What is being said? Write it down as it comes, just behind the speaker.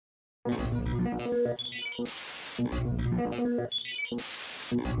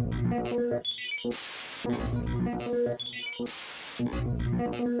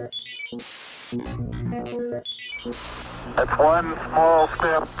That's one small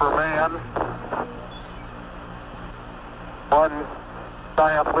step for man, one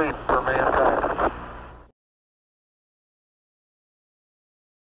giant leap for mankind.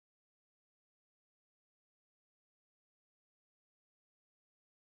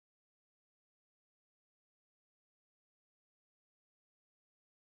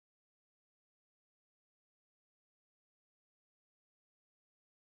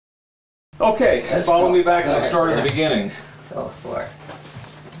 Okay, follow me back to the start of the beginning. Go for it.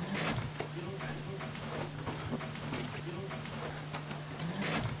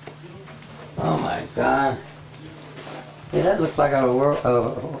 Oh my God. Yeah, that looked like a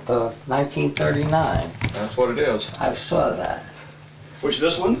 1939. That's what it is. I saw that. Which,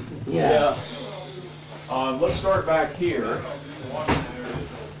 this one? Yeah. Let's start back here.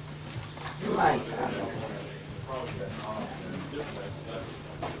 My God.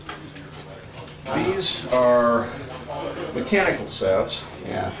 These are mechanical sets.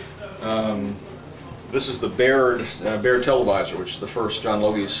 Yeah. This is the Baird televisor, which is the first John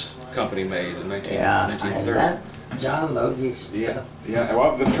Logie's company made in 1930. Is that John Logie's? Yeah, yeah.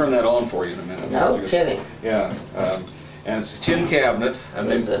 Well, I'm going to turn that on for you in a minute. No kidding. Yeah, and it's a tin cabinet, and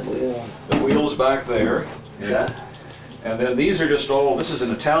There's the wheel. The wheel's back there. Yeah. And then these are just all. This is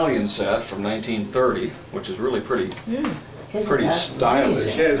an Italian set from 1930, which is really pretty stylish.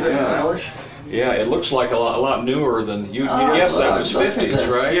 Amazing? Yeah, is that stylish? Yeah, it looks like a lot newer than you'd guess. That was 50s,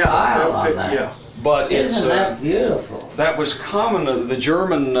 right? Yeah, yeah. But it's Isn't that beautiful? that was common. The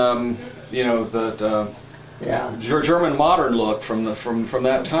German, you know, Yeah. German modern look from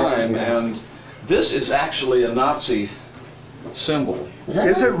that time, Yeah. and this is actually a Nazi symbol.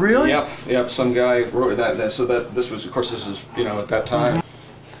 Is it really? Yep. Some guy wrote that. So that this was, of course, this is, you know, at that time.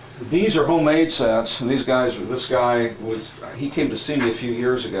 These are homemade sets, and these guys. This guy was. He came to see me a few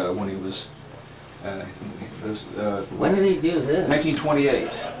years ago when he was. When did he do this? 1928.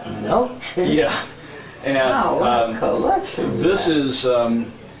 No kidding. Yeah. And Wow, what a collection. this is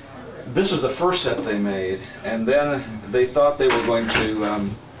the first set they made, and then they thought they were going to.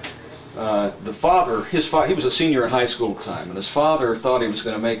 The father, he was a senior in high school at the time, and his father thought he was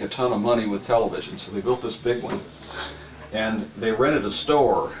going to make a ton of money with television, so they built this big one, and they rented a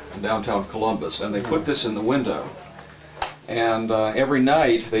store in downtown Columbus, and they put this in the window, and every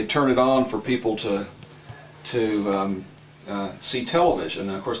night they turn it on for people to see television.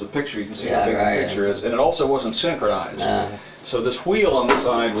 And of course, the picture, you can see how big the picture is, and it also wasn't synchronized. So this wheel on the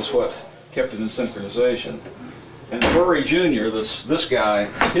side was what kept it in synchronization. And Murray Jr., this guy,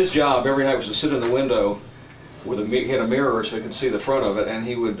 his job every night was to sit in the window with he had a mirror so he could see the front of it, and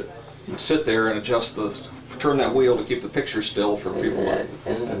he would sit there and turn that wheel to keep the picture still for people. Yeah,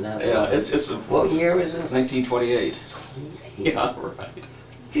 it's What year was it? 1928. Yeah, right.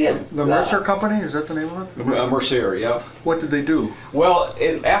 Good. The Mercer Company, is that the name of it? Mercier, yeah. What did they do? Well,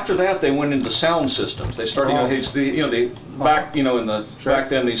 after that they went into sound systems. They started, back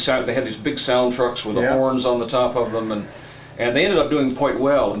then they had these big sound trucks with the horns on the top of them, and they ended up doing quite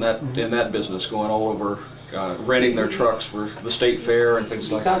well in that business, going all over, renting their trucks for the state fair and things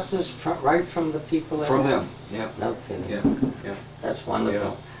like that. You got this right from the people? From them, yeah. No kidding. Yeah. That's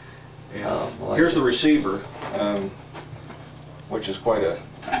wonderful. Yeah. Oh, boy. Here's the receiver, which is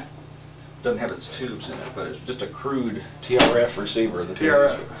doesn't have its tubes in it, but it's just a crude TRF receiver. The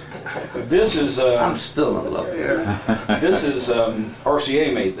TRF. This is. I'm still in love with it. This is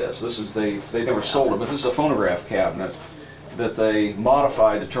RCA made this. They never sold it, but this is a phonograph cabinet that they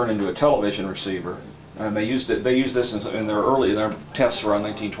modified to turn into a television receiver, and they used this in their tests around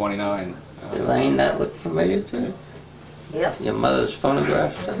 1929. Elaine, that look familiar to you? Yep. Your mother's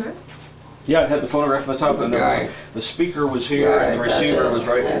phonograph stuff? Yeah, it had the phonograph on the top, and the speaker was here, and the receiver was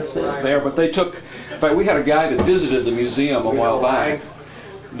right there. But they took, in fact, we had a guy that visited the museum a while back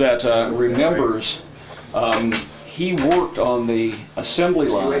that remembers, he worked on the assembly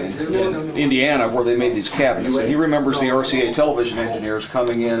line in Indiana where they made these cabinets, and he remembers the RCA television engineers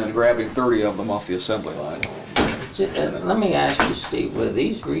coming in and grabbing 30 of them off the assembly line. Let me ask you, Steve, were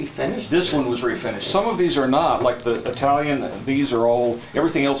these refinished? This one was refinished. Some of these are not, like the Italian, these are all,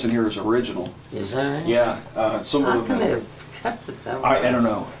 everything else in here is original. Is that right? Yeah. Some How of can them. they have kept it that way? I don't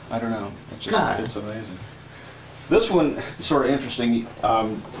know. It's amazing. This one is sort of interesting.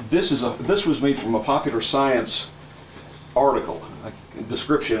 This was made from a Popular Science article, a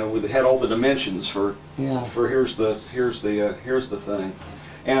description, and it had all the dimensions for here's the thing.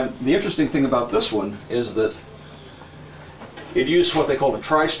 And the interesting thing about this one is that it used what they called a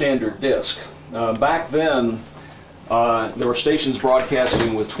tri-standard disc. Back then, there were stations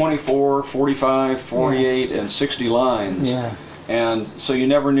broadcasting with 24, 45, 48, and 60 lines. Yeah. And so you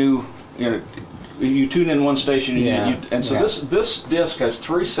never knew, you tune in one station, and so this disc has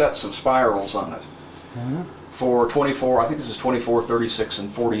 3 sets of spirals on it for 24, I think this is 24, 36, and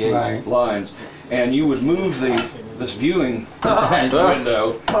 48 lines. And you would move this viewing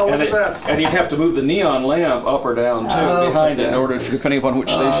window, and you'd have to move the neon lamp up or down too behind it in order, depending upon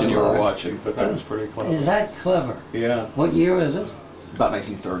which station you were watching. But that was pretty clever. Is that clever? Yeah. What year is it? About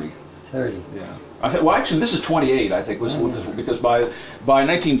 1930. 30. Yeah. Well, actually, this is 28. I think because by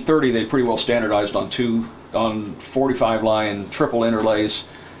 1930 they pretty well standardized on 45 line triple interlace.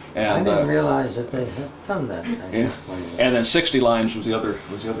 And, I didn't realize that they had done that. Yeah. And then 60 lines was the other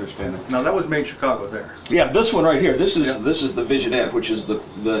standard. Now that was made in Chicago there. Yeah, this one right here. This is the Visionette, which is the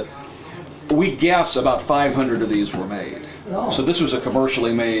we guess about 500 of these were made. Oh. So this was a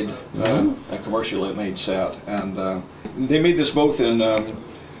commercially made set, and they made this both in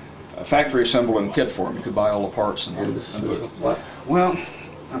factory assembled and kit form. You could buy all the parts and do it. What? Well,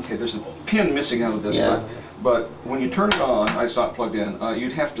 okay, there's a pin missing out of this, but when you turn it on, it's not plugged in,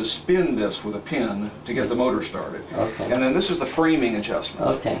 you'd have to spin this with a pin to get the motor started. Okay. And then this is the framing adjustment.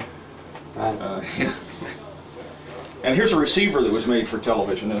 Okay. Right. Yeah. And here's a receiver that was made for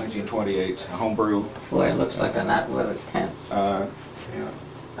television in 1928, a homebrew. Boy, it looks like an Atwood pen. Yeah.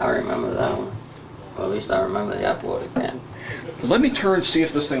 I remember that one. Well, at least I remember the Atwood pen. Let me turn and see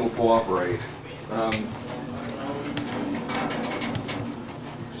if this thing will cooperate.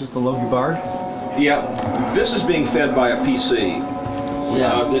 Is this the Logie Bard? Yeah, this is being fed by a PC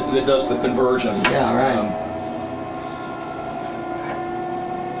that does the conversion. Yeah, right.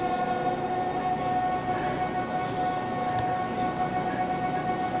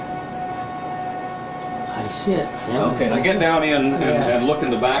 I see it. Yeah. Okay, now get down in and look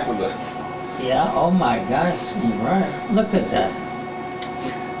in the back of the... Yeah, oh my gosh, you're right. Look at that.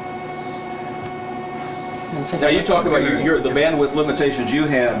 Now you talk about the bandwidth limitations you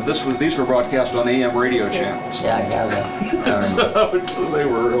had. These were broadcast on AM radio channels. Yeah, I got that. So they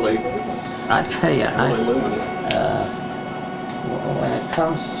were really... I tell you, when it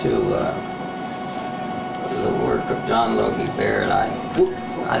comes to the work of John Logie Baird,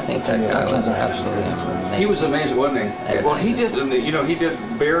 I think that guy was absolutely amazing. He was amazing, wasn't he? Well, he did.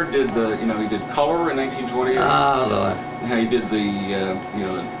 Baird did he did color in 1928. Oh Lord. Yeah, he did the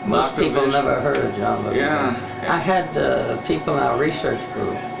Most people never heard of John Logie. Yeah. I had people in our research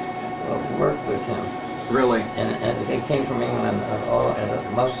group work with him. Really? And they came from England.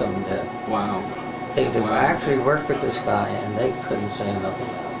 Most of them did. Wow. They actually worked with this guy, and they couldn't say enough about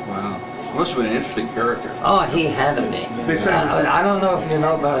it. Wow. Must have been an interesting character. Oh, he had to be. They said I don't know if you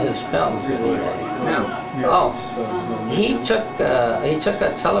know about his films. Yeah. Oh, he took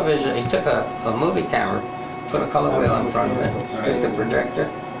a television. He took a movie camera, put a color wheel in front of it, stick the projector,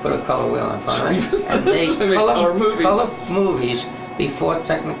 put a color wheel in front of it, and they color movies before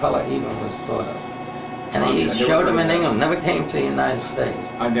Technicolor even was thought of. And he showed them in England. Never came to the United States.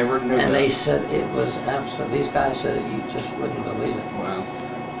 I never knew that. And they said it was absolute. These guys said it, you just wouldn't believe it. Wow.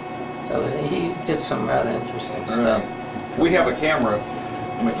 So he did some rather interesting stuff. We have a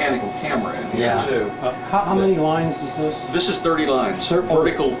mechanical camera in here too. How many lines is this? This is 30 lines.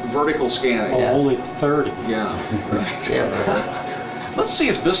 Vertical scanning. Oh, only 30. Yeah. Right. Yeah. Let's see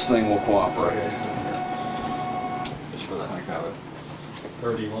if this thing will cooperate. Just for the heck of it.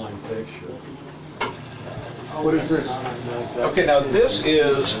 30-line picture. What is this? Okay, now this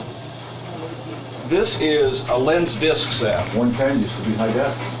is a lens disc set. 110 used to be high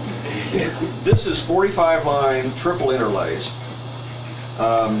def. This is 45 line triple interlace.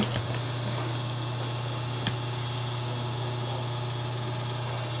 How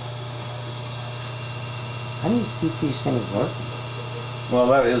do you keep these things working? Well,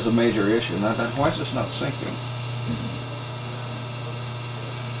 that is a major issue. Why is this not syncing?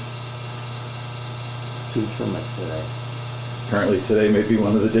 Too much today. Apparently today may be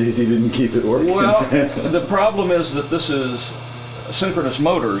one of the days he didn't keep it working. Well, the problem is that this is synchronous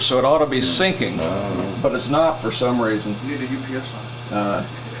motors, so it ought to be syncing, but it's not for some reason. You need a UPS on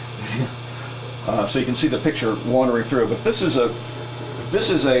it. So you can see the picture wandering through. But this is a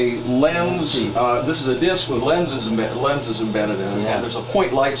lens. This is a disc with lenses embedded in it, and there's a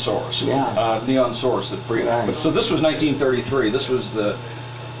point light source, neon source that So this was 1933. This was the,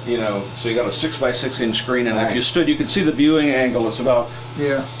 so you got a 6x6 inch screen, and if you stood, you could see the viewing angle. It's about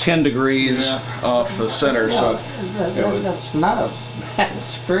 10 degrees off the center. Well, so that's not a bad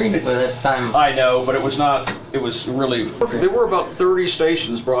screen for that time. I know, but it was not. It was really. There were about 30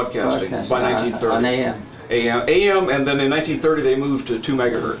 stations broadcasting by 1930. On AM. AM, and then in 1930 they moved to 2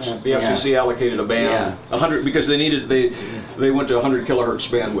 megahertz. The FCC allocated a band, 100, because they went to 100 kilohertz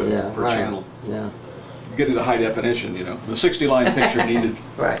bandwidth per channel. Yeah. Getting to high definition, you know. The 60-line picture needed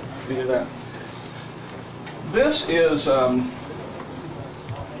needed that. This is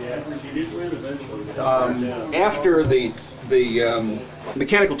after the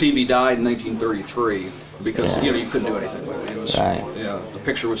mechanical TV died in 1933 because you know you couldn't do anything with it. It was you know, the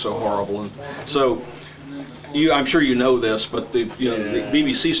picture was so horrible, and so I'm sure you know this, but the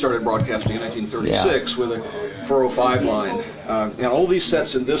BBC started broadcasting in 1936 with a 405 line, and all these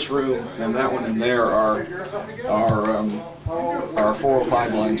sets in this room and that one in there are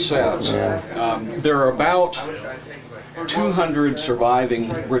 405 line sets. There are about 200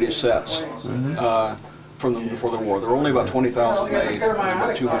 surviving British sets from before the war. There were only about 20,000 made, and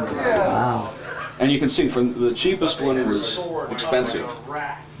about 200. Wow. And you can see from the cheapest one was expensive.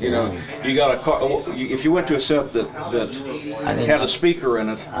 You know, you got a car. If you went to a set that had a speaker in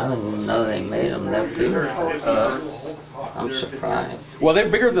it. I didn't even know they made them that big. I'm surprised. Well, they're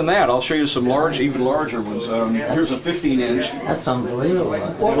bigger than that. I'll show you some even larger ones. Here's a 15-inch. That's unbelievable.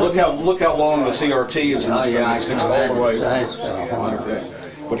 And look how long the CRT is in this thing. It sticks all the way. Okay.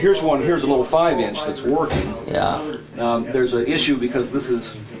 But here's one. Here's a little 5-inch that's working. Yeah. There's an issue because this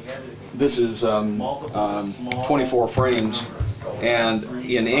is 24 frames, and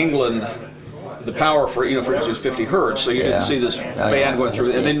in England the power for instance is 50 hertz, so you didn't see this band going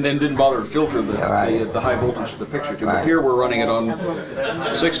through, and then didn't bother to filter the high voltage of the picture too. But here we're running it on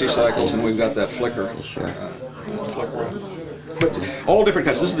 60 cycles, and we've got that flicker. But all different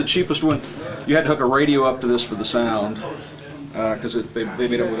kinds. This is the cheapest one. You had to hook a radio up to this for the sound, because they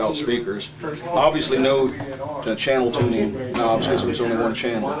made it without speakers. Obviously no channel tuning knobs because it was only one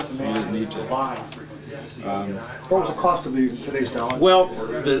channel. You didn't need to. What was the cost of today's dollar? Well,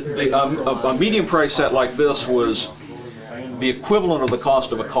 a medium price set like this was the equivalent of the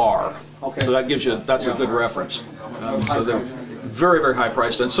cost of a car. Okay. So that's a good reference. So they're very, very high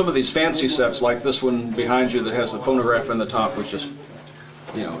priced. And some of these fancy sets like this one behind you that has the phonograph in the top was just,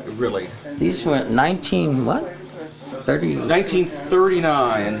 you know, really. These were 1939.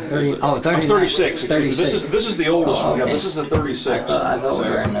 36. 36. This is the oldest one. Yeah, this is a 36. I thought we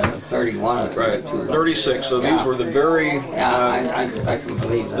were in the 31. Right, 36. So these were the very. I can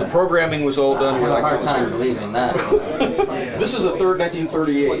believe that. The programming was all done. I have a hard time believing that. This is a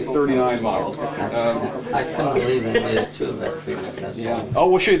 1939 model. I couldn't believe they made a tube that big. Yeah. Oh,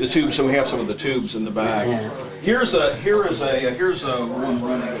 we'll show you the tubes. So we have some of the tubes in the back. Yeah. Here's a one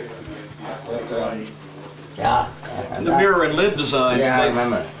running. The mirror and lid design. Yeah, I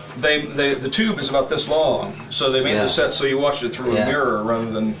remember. The tube is about this long, so they made the set so you watched it through a mirror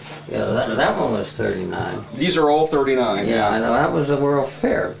rather than. Yeah, that one was 39. These are all 39. Yeah, I know that was the World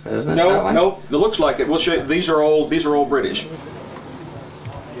Fair, isn't it? No, it looks like it. We'll show you. These are all British.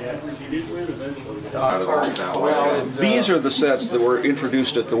 These are the sets that were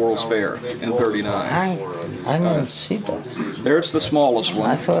introduced at the World's Fair in '39. I didn't see that. There's the smallest one.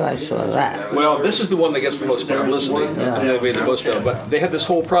 I thought I saw that. Well, this is the one that gets the most publicity, and they made the most of. But they had this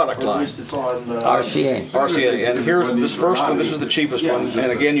whole product line. RCA. RCA, and here's this first one. This was the cheapest one,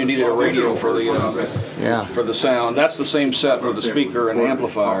 and again, you needed a radio for the for the sound. That's the same set with the speaker and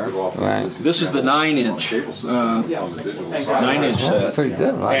amplifier. Right. This is the 9-inch, 9-inch set. That's pretty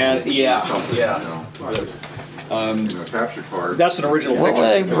good, right? And capture card. that's an original What were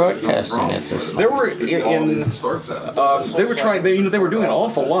they picture. broadcasting at this? They were they were trying. They were doing an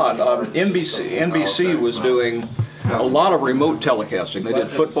awful lot. NBC was doing a lot of remote telecasting. They did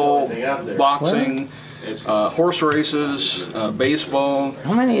football, boxing, horse races, baseball.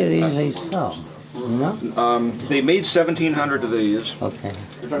 How many of these they sell? No? They made 1,700 of these. Okay.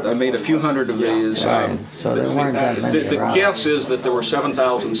 They made a few hundred of these. Right. So there weren't that many The around. guess is that there were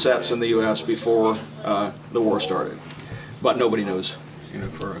 7,000 sets in the U.S. before the war started, but nobody knows. You know,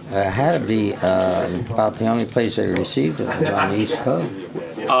 for It had to be about the only place they received it was on the East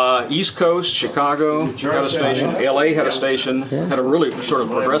Coast. East Coast, Chicago had a station. L.A. had a station. Had a really sort of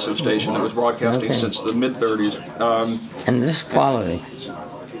progressive station that was broadcasting since the mid-30s. And this quality.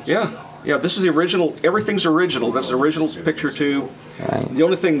 Yeah, this is the original. Everything's original. That's the original picture tube. Right. The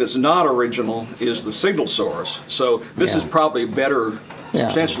only thing that's not original is the signal source. So this is probably better,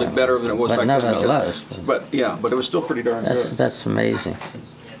 substantially better than it was back then. But nevertheless. But it was still pretty darn good. That's amazing.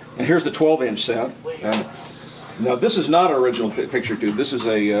 And here's the 12-inch set. Now this is not an original picture tube. This is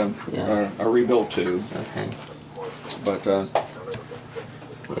a rebuilt tube. Okay. But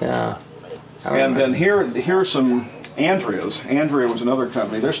Yeah. and then here's some Andreas. Andrea was another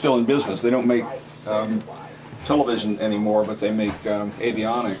company. They're still in business. They don't make television anymore, but they make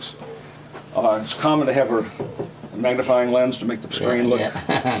avionics. It's common to have a magnifying lens to make the screen look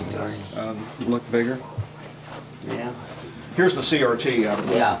look bigger. Yeah. Here's the CRT out of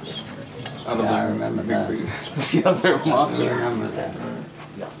the Yeah. I remember that. Yeah, they're I monsters. remember that.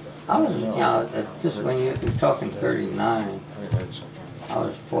 I was, you know, just when you're talking 39, I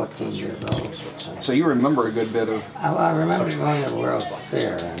was 14 years old. So you remember a good bit of. I remember going to the World's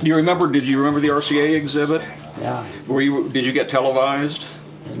Fair. And, Do you remember? Did you remember the RCA exhibit? yeah. Did you get televised?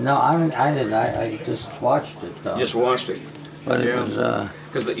 No, I didn't. I just watched it though. Just watched it. But it Yeah. was.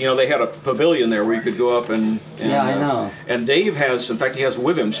 Because you know they had a pavilion there where you could go up and Yeah, I know. And Dave has, in fact, he has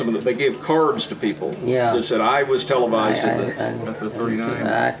with him some of the. They gave cards to people. Yeah. That said I was televised at the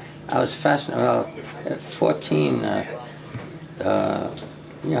 39. I was fascinated. Well, at 14,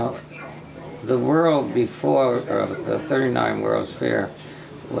 you know, the world before the 39 World's Fair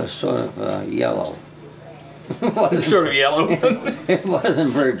was sort of yellow. It's sort of yellow. It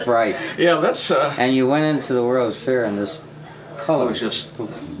wasn't very bright. Yeah, that's. And you went into the World's Fair and this color It was just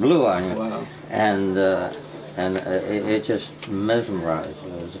blew on you. wow. And it just mesmerized.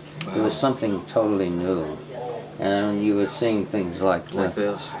 It was something totally new. And you were seeing things like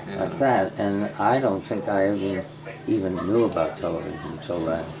this, yeah. like that. And I don't think I even knew about television until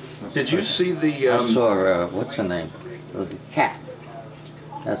that. Did you see the? I saw what's her name? It was a cat.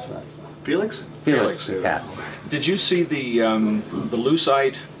 That's right. Felix? Felix the cat. Did you see the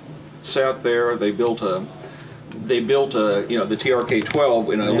Lucite set there? They built a you know the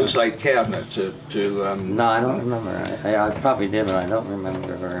TRK-12 in a Lucite cabinet to. No, I don't remember. I probably did, but I don't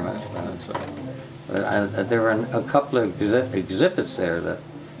remember very much about it. But there were a couple of exhibits there that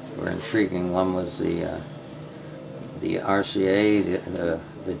were intriguing. One was the RCA,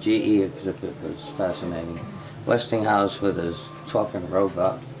 the GE exhibit was fascinating. Westinghouse with his talking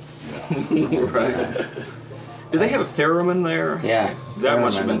robot. Right. Did they have a theremin there? Yeah. That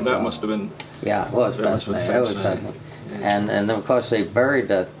must have been. That must have been. Yeah, it was That must have been fascinating. It was fascinating. fascinating. And then of course they buried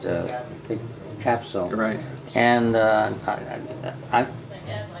that big capsule. Right. And I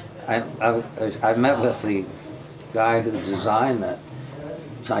met with the guy who designed that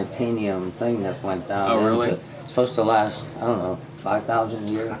titanium thing that went down. Oh, really? It's supposed to last, I don't know, 5,000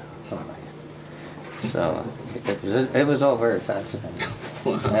 years. So it was all very fascinating.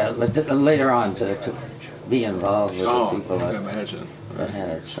 Later on to be involved with the people I can imagine. that had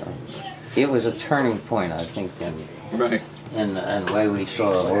it. So it was a turning point, I think, Right. in the way we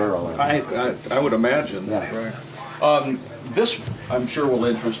saw the world. I would imagine. Yeah. Right. This I'm sure will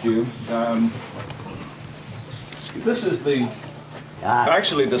interest you. This is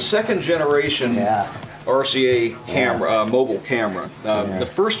actually the second generation RCA camera, mobile camera. The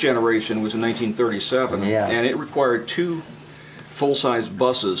first generation was in 1937, and it required 2 full-size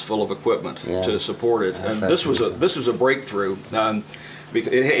buses full of equipment to support it. And this was a breakthrough.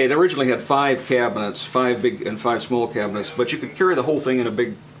 It originally had 5 cabinets, 5 big and 5 small cabinets, but you could carry the whole thing in a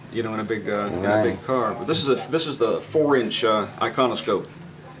big, in a big car. But this is the 4-inch iconoscope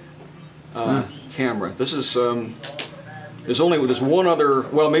camera. This is there's one other,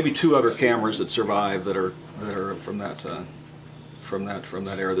 well, maybe 2 other cameras that survive that are from that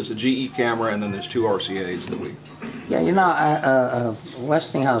era. There's a GE camera, and then there's 2 RCAs that we. Yeah, you know,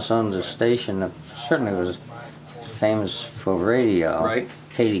 Westinghouse owned a station that certainly was famous for radio. Right.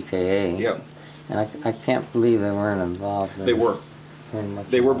 KDKA. Yep. And I can't believe they weren't involved in They were. very much.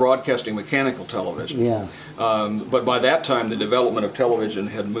 They were broadcasting mechanical television. Yeah. But by that time, the development of television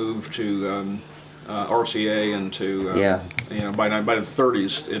had moved to RCA and to you know by the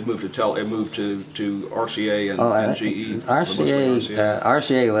 30s it moved to RCA and GE.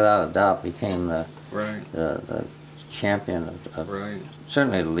 RCA without a doubt became the champion of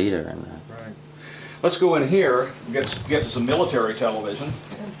certainly the leader in that. Right. Let's go in here and get to some military television.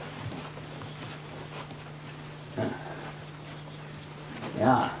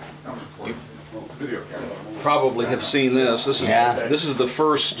 Yeah. Probably have seen this. This is the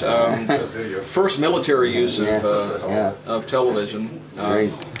first first military use of television.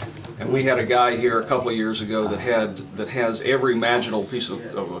 And we had a guy here a couple of years ago that has every imaginable piece of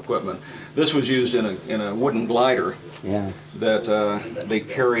equipment. This was used in a wooden glider that they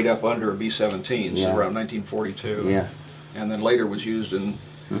carried up under B-17s around 1942. Yeah. And then later was used in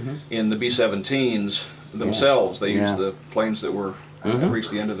the B-17s themselves. They used the planes that were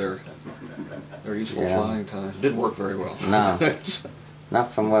reached the end of their useful flying time. It didn't work very well. No.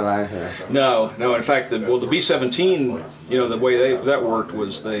 Not from what I heard. No. In fact, the B-17, you know, the way that worked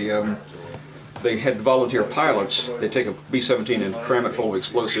was they had volunteer pilots. They take a B-17 and cram it full of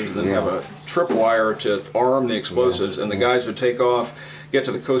explosives, and then have a tripwire to arm the explosives. And the guys would take off, get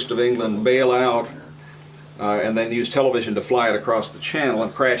to the coast of England, bail out, and then used television to fly it across the channel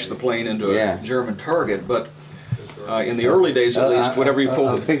and crash the plane into a German target. But in the early days, at least, whenever you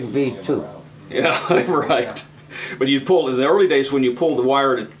pulled a big V2. Yeah, right. But you pull in the early days when you pulled the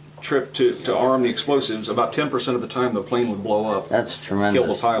wire to trip to arm the explosives, about 10% of the time the plane would blow up. That's tremendous.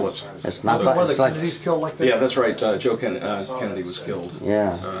 Kill the pilots. It's not One of the like, Kennedys killed like that? Yeah, that's right. Joe Kennedy was killed.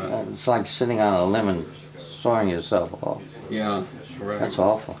 yeah, it's like sitting on a limb and sawing yourself off. Yeah, right. That's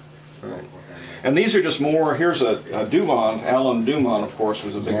awful. Right. And these are just more, here's a Dumont, Alan Dumont, of course,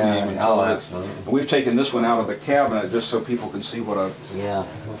 was a big name in television. Absolutely. And we've taken this one out of the cabinet just so people can see what a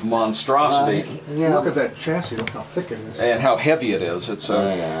monstrosity Look at that chassis, look how thick it is. and how heavy it is. It's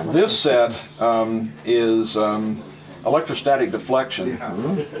This set is electrostatic deflection,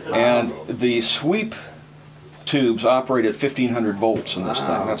 and the sweep tubes operate at 1500 volts in this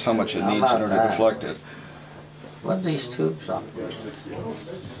thing. That's how much it needs in order to deflect it. What are these tubes on?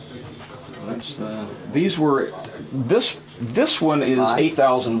 These were this one is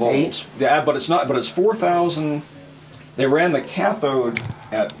 8,000 volts. Yeah, but it's not. But it's 4,000. They ran the cathode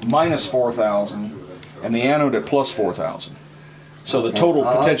at minus 4,000 and the anode at plus 4,000. So the total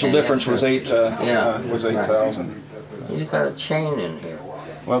potential difference was 8,000. You've got a chain in here.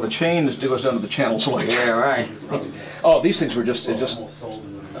 Well, the chain goes down to the channel selector. Yeah, right. Oh, these things were just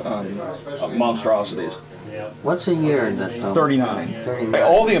monstrosities. What's a year in that? 39. 39.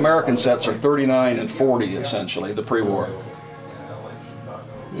 All the American sets are 39 and 40 essentially, the pre-war.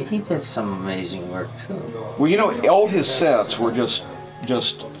 He did some amazing work too. Well, you know, all his sets were just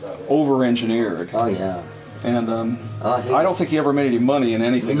over-engineered. Oh yeah. And I don't think he ever made any money in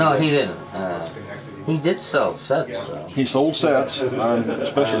anything. No, he didn't. He did sell sets. Though. He sold sets,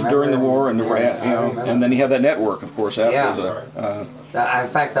 especially during the war, and and then he had that network, of course, after the. In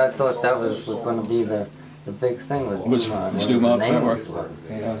fact, I thought that was going to be the big thing was Dumont's network.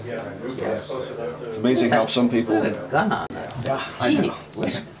 Yeah. It's amazing how some people. Put a gun on that. Yeah, I know.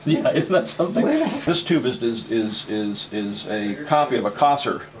 Yeah, isn't that something? This tube is a copy of a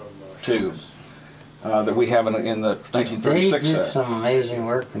Kosser tube that we have in the 1936 They did set. some amazing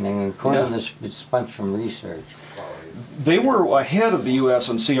work, and they coined this bunch from research. They were ahead of the U.S.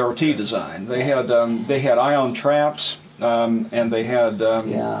 on CRT design. They had ion traps, and they had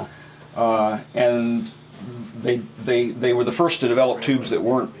and they were the first to develop tubes that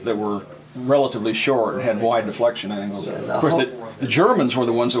were relatively short and had wide deflection angles. Of course, the Germans were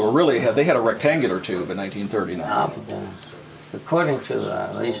the ones that were really ahead. They had a rectangular tube in 1939. According to,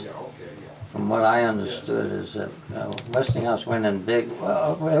 at least from what I understood, is that Westinghouse went in big.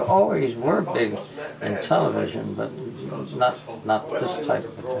 Well, we always were big in television, but not this type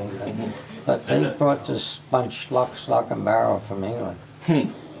of thing. But they brought this bunch, lock and barrel, from England.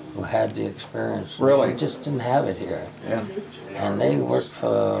 Who had the experience. Really? They just didn't have it here. Yeah. And they worked for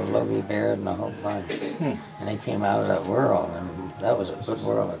Logie Baird and the whole bunch. And they came out of that world, and that was a good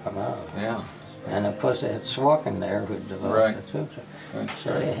world to come out of. Yeah. And of course they had Swarkin there who developed the tubes.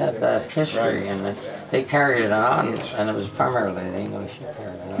 So they had that history, and they carried it on, and it was primarily the English who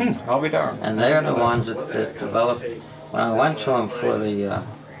carried it on. I'll be darned. And they're the ones that developed. When I went to them for the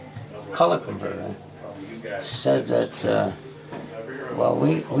color converter, said that well,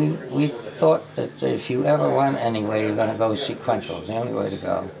 we thought that if you ever went anywhere, you're going to go sequential. It's the only way to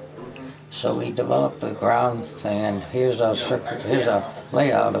go. So we developed the ground thing, and here's our circuit, here's our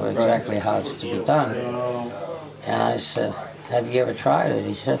layout of exactly how it's to be done. And I said, have you ever tried it?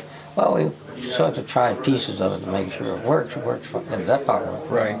 He said, well, we sort of tried pieces of it to make sure it works. It works in that part of it.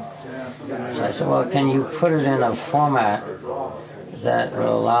 Right. So I said, well, can you put it in a format that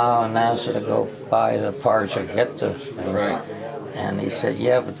will allow NASA to go buy the parts or get the thing? Right. And he said,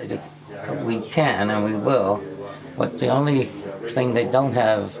 yeah, but we can and we will, but the only thing they don't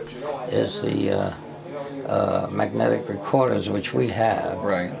have is the magnetic recorders, which we have.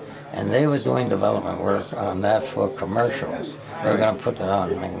 Right. And they were doing development work on that for commercials. They were going to put it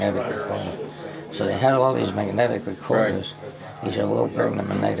on magnetic recorders. So they had all these magnetic recorders. He said, we'll bring the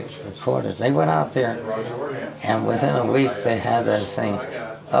magnetic recorders. They went out there, and within a week they had that thing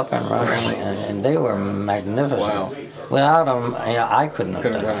up and running, and they were magnificent. Wow. Without them, I couldn't have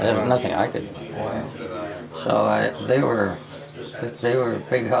done it. There was nothing I could do. So they were a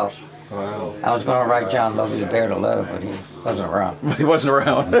big help. Wow. I was going to write John Logie Baird a letter, but he wasn't around. He wasn't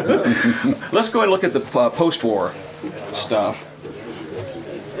around. Let's go ahead and look at the post-war stuff.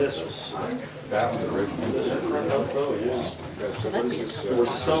 That was original. For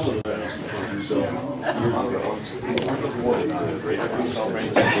some of them.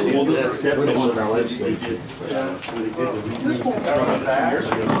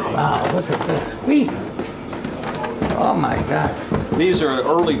 Wow, look at this. Oh my God. These are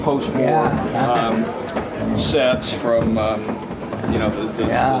early post-war. sets from, you know, the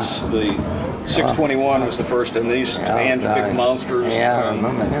 621 was the first, and these big monsters. Yeah, I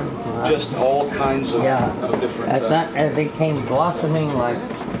remember him. Just all kinds of, different. They came blossoming like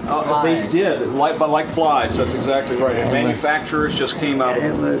flies. They did, like flies. That's exactly right. And manufacturers just came out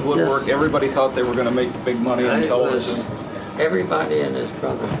of woodwork. Everybody thought they were going to make big money on television. Everybody and his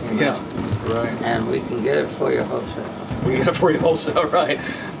brother. Yeah, right. And we can get it for you wholesale. We get it for you wholesale, right?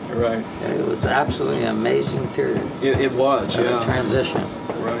 Right. It was absolutely an amazing period. It was, yeah. Transition.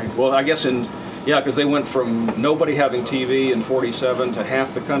 Right. Well, I guess because they went from nobody having TV in 47 to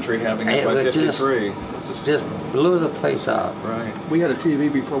half the country having it by 53. Just blew the place out. Right. We had a TV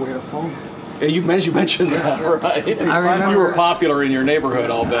before we had a phone. Yeah, you mentioned that, right? I remember you were popular in your neighborhood,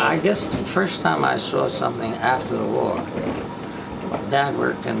 I'll bet. I guess the first time I saw something after the war, Dad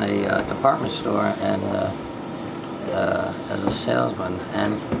worked in a department store and as a salesman,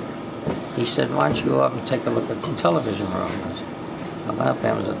 and he said, "Why don't you go up and take a look at the television room?" I went up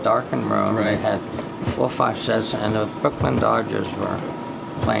there. It was a darkened room. Right. They had 4 or 5 sets, and the Brooklyn Dodgers were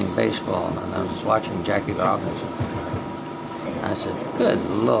playing baseball, and I was watching Jackie Robinson. I said, "Good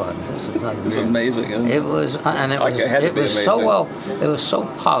Lord, this is unreal." It was amazing. Isn't it? It was, and it was so well. It was so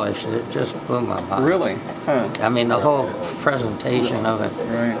polished. It just blew my mind. Really? Huh. I mean, the whole presentation of it.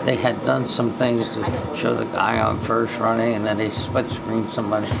 Right. They had done some things to show the guy on first running, and then they split screen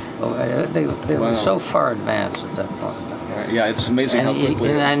somebody. They were so far advanced at that point. Yeah, it's amazing how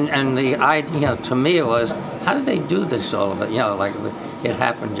quickly. And the idea, to me, it was, how did they do this all of it? You know, like it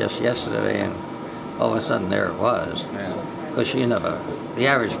happened just yesterday, and all of a sudden there it was. Yeah. Because the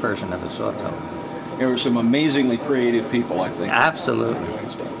average person never saw television. There were some amazingly creative people, I think. Absolutely,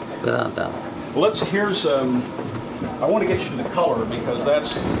 without doubt. Well, I want to get you to the color because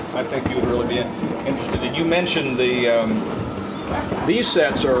I think you would really be interested in. You mentioned these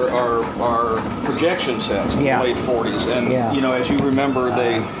sets are projection sets from the late 40s, and you know, as you remember,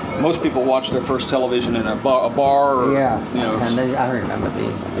 most people watched their first television in a bar or you know. And I remember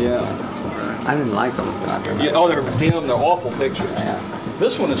I didn't like them. Yeah, oh, they're dim. They're awful pictures. Yeah.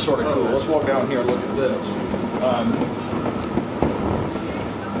 This one is sort of cool. Let's walk down here and look at this.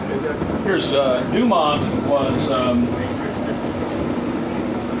 Here's Dumont was.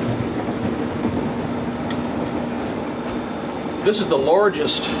 This is the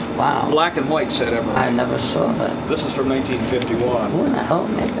largest black and white set ever. I never saw that. This is from 1951. Who in the hell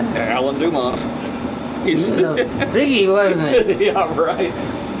made that? Alan Dumont. He's Biggie, wasn't it? Yeah, right.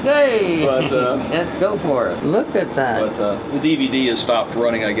 Hey, but, let's go for it. Look at that. But the DVD has stopped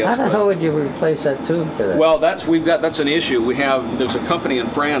running, I guess. How the hell would you replace that tube today? Well, that's an issue. There's a company in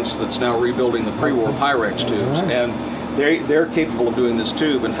France that's now rebuilding the pre-war Pyrex tubes, and they're capable of doing this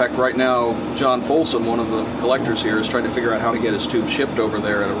tube. In fact, right now, John Folsom, one of the collectors here, is trying to figure out how to get his tube shipped over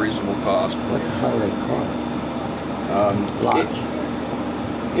there at a reasonable cost. What the hell do they call it? Lots.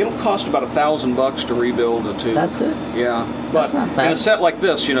 It'll cost about $1,000 to rebuild a tube. That's it? Yeah, but in a set like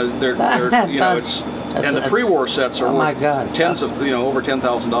this, you know, they're you know, and the pre-war sets are worth tens of, you know, over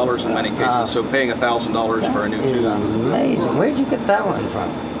 $10,000 in many cases. So paying $1,000 for a new tube is amazing. Where'd you get that one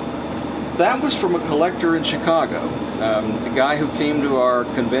from? That was from a collector in Chicago, a guy who came to our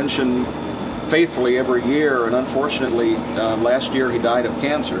convention faithfully every year, and unfortunately, last year he died of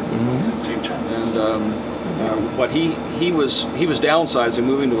cancer. But he was downsizing,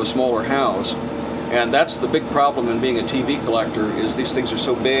 moving to a smaller house, and that's the big problem in being a TV collector. Is these things are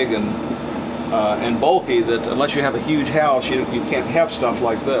so big and bulky that unless you have a huge house, you can't have stuff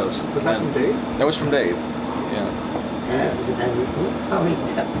like this. Was that from Dave? That was from Dave. Yeah. And look how he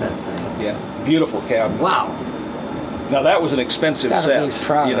kept that thing. Yeah. Beautiful cabinet. Wow. Now that was an expensive set.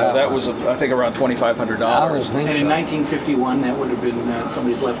 You know, that was I think around $2,500. And in 1951, that would have been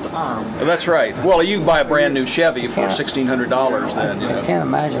somebody's left arm. That's right. Well, you buy a brand new Chevy for $1,600 then. You know. I can't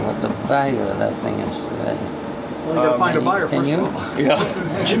imagine what the value of that thing is today. Well, you got to find a buyer first of all.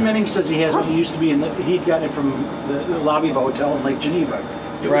 Yeah. Jim Menning says he has what he used to be he'd gotten it from the lobby of a hotel in Lake Geneva.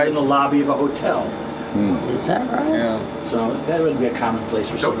 It was in the lobby of a hotel. Is that right? Yeah. So that would be a commonplace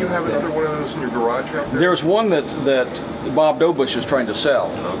for Don't you have another one of those in your garage out there? There's one that Bob Dobush is trying to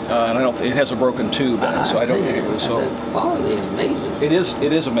sell, and I don't think it has a broken tube in it, so I don't think it was sold. The quality is amazing.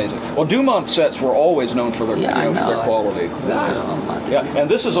 It is amazing. Well, Dumont sets were always known for their for their quality. God, oh my. Yeah, and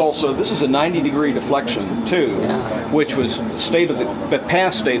this is a 90-degree deflection tube, which was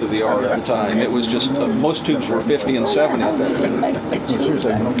past state of the art at the time. It was just most tubes were 50 and 70.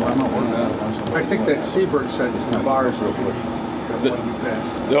 I think that Seabird said the bars are good.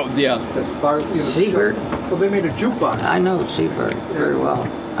 Yeah. That's bars. Seabird? Well, they made a jukebox. I know Seabird very well.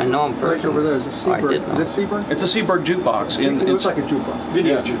 I know him Right personally. over there is a Seabird. I did know. Is it Seabird? It's a Seabird jukebox. It looks like a jukebox.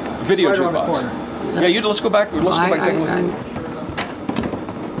 Video jukebox. Right around the corner. Yeah, let's go back. Let's go back. Take a look.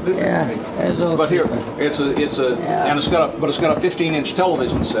 Yeah, there's those But here, people. it's a, Yeah. and it's got a 15-inch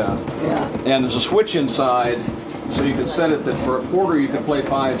television set, Yeah. and there's a switch inside, so you could set it that for a quarter you could play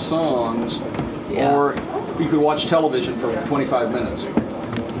 5 songs, Yeah. or you could watch television for 25 minutes.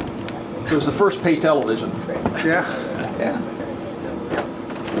 It was the first pay television. Yeah. Yeah.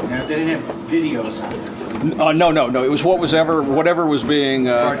 They didn't have videos on it. No. It was whatever was being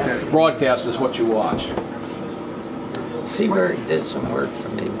broadcast is what you watch. Seaberg did some work for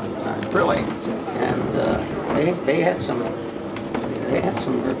me one time. Really? And they had some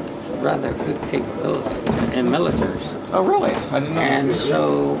rather good capability in military stuff. Oh, really? I didn't know. And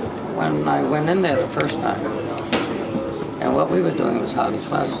so when I went in there the first time, and what we were doing was highly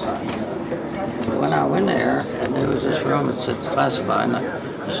classified. When I went there, and there was this room that said classified, and I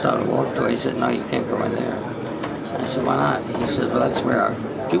started walking to it. He said, "No, you can't go in there." I said, "Why not?" He said, "Well, that's where our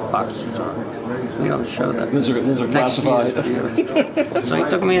jukeboxes are. We don't show them." These are classified. So he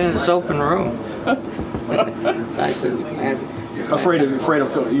took me into this open room. I said, "Man." Afraid of you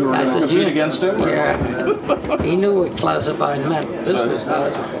were going to compete against him? Yeah. He knew what classified meant. This was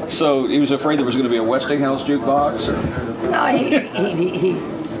classified. So he was afraid there was going to be a Westinghouse jukebox? Or? No, he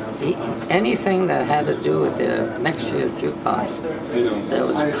anything that had to do with the next year's jukebox that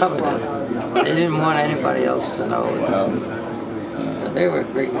was coveted, they didn't want anybody else to know. So they were a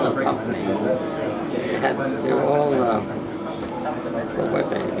great little company. They were all, what were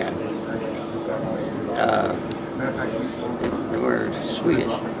they again? They were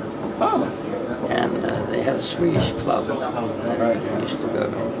Swedish. Oh. And they had a Swedish club that I used to go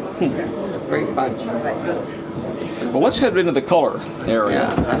to. It's a great bunch. Well, let's head into the color area.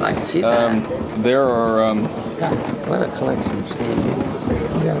 Yeah, I'd like to see that. There are... God, what a collection, Steve.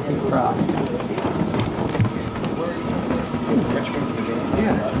 You gotta be proud.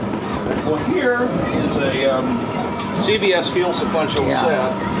 Well, here is a CBS field sequential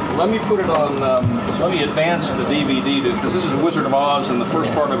set. Let me put it on, let me advance the DVD, because this is Wizard of Oz, and the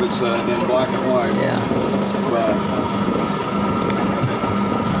first part of it's in black and white. Yeah.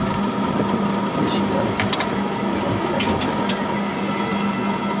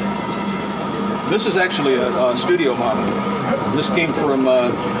 This is actually a studio model. This came from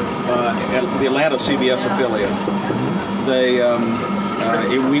the Atlanta CBS affiliate. They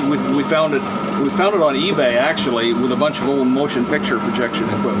we found it on eBay actually with a bunch of old motion picture projection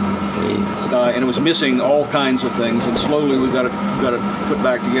equipment, and it was missing all kinds of things. And slowly we got it put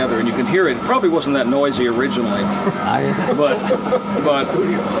back together. And you can hear it. It probably wasn't that noisy originally, but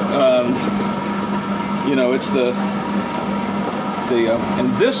you know, it's the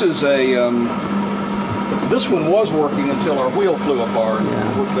and this is a. This one was working until our wheel flew apart,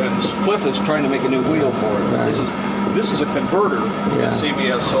 and Cliff is trying to make a new wheel for it. But this is a converter that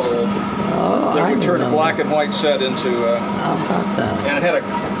CBS sold that would turn a black and white set into. How about that? And it had a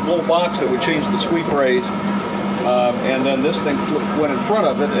little box that would change the sweep rate, and then this thing went in front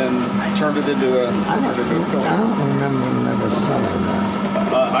of it and turned it into a. I don't remember them ever selling that.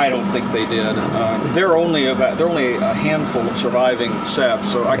 I don't think they did. They're only a handful of surviving sets,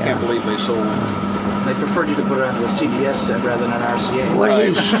 so I can't believe they sold. They preferred you to put it onto a CBS set rather than an RCA.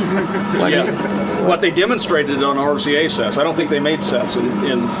 What they demonstrated on RCA sets. I don't think they made sets in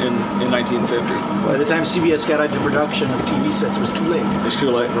 1950. By the time CBS got into production of TV sets, it was too late. It's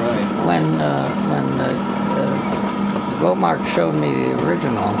too late, right? When Goldmark showed me the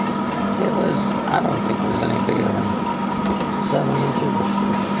original, it was, I don't think it was any bigger than 7 inches.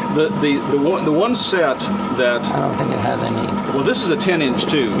 The one set that I don't think it had any. Well, this is a 10-inch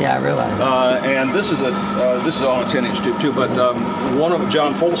tube. Yeah, I realize. And this is on a 10-inch tube too. But one of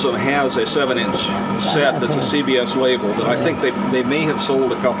John Folsom has a 7-inch set that's a CBS label that I think they may have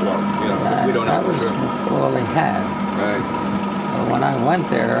sold a couple of. You know, we don't know. That was all they had. Right. When I went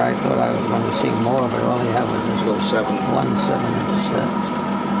there, I thought I was going to see more of it. All they had was this little 7-inch set,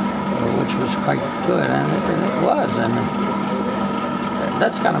 which was quite good, and it was. And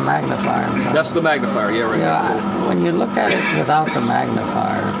that's got a magnifier. That's the magnifier, yeah, right. Yeah, when you look at it without the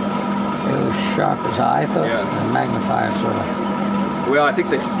magnifier, it was sharp as hell. I thought the magnifier sort of. Well, I think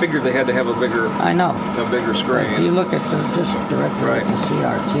they figured they had to have a bigger. I know. A bigger screen. If you look at just directly at the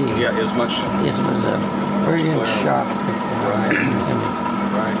CRT. Yeah, as much. It was a brilliant, sharp picture.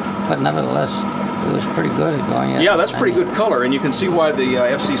 Right. But nevertheless, it was pretty good at going. Yeah, that's pretty good color, and you can see why the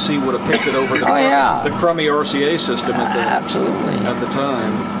FCC would have picked it over the crummy RCA system at the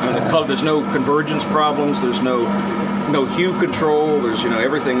time. And the color, there's no convergence problems. There's no hue control. There's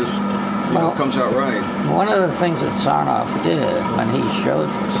everything is comes out right. One of the things that Sarnoff did when he showed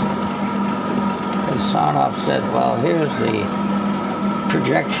this is Sarnoff said, "Well, here's the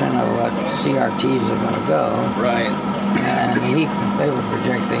projection of what CRTs are going to go. Right. And they were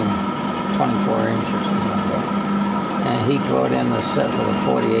projecting 24 inches. And he brought in the set with a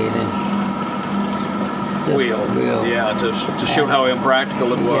 48-inch wheel. Yeah, to show how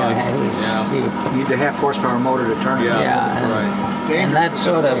impractical it was. Yeah, You need the half horsepower motor to turn it. And that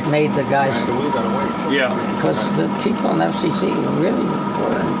sort of made the guys. Yeah. Because the people in FCC really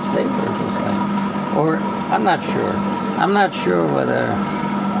were in favor of this thing. Or I'm not sure. I'm not sure whether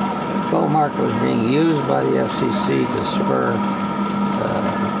Goldmark was being used by the FCC to spur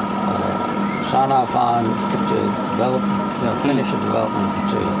Sonoff on to develop, finish the development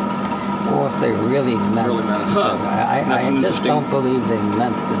or if they really meant it. I just don't believe they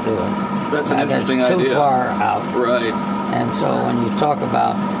meant to do it. That's an interesting idea. That's too far out. Right. And so when you talk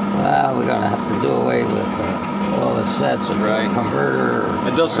about, well, we're going to have to do away with all the sets of converter.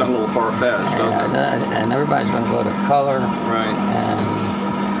 It does sound a little far-fetched, doesn't it? And everybody's going to go to color. Right.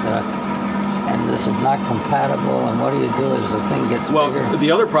 And this is not compatible, and what do you do as the thing gets bigger?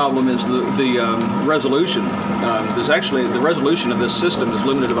 The other problem is the resolution. There's actually, the resolution of this system is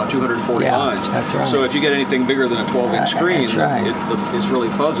limited to about 240 lines. That's right. So if you get anything bigger than a 12-inch screen, it's really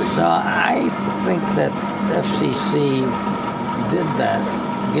fuzzy. So I think that FCC did that,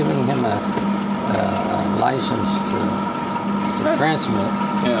 giving him a license to transmit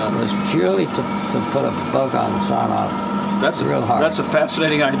was purely to put a bug on Sonoff. That's real hard. That's a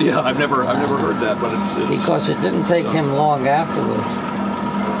fascinating idea. I've never heard that, but it's because it didn't take him long afterwards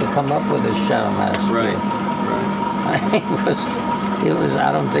to come up with his shadow mask. Right. It was.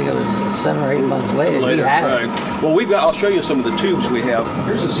 I don't think it was 7 or 8 months later. He had it. Well, I'll show you some of the tubes we have.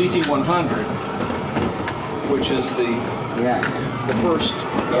 Here's a CT100, which is the first.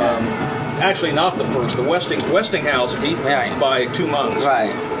 Actually, not the first. The Westinghouse beat by 2 months.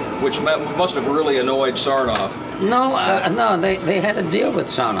 Right. Which must have really annoyed Sarnoff. No, they had a deal with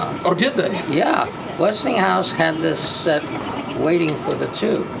Sonoff. Oh, did they? Yeah. Westinghouse had this set waiting for the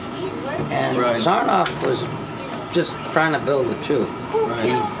tube. And Sarnoff was just trying to build the tube. Right.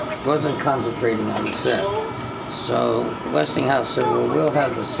 He wasn't concentrating on the set. So Westinghouse said, well, we'll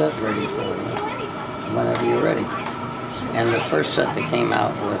have the set ready for you whenever you're ready. And the first set that came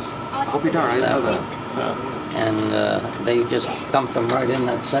out was I'll be darned, I know that. And they just dumped them right in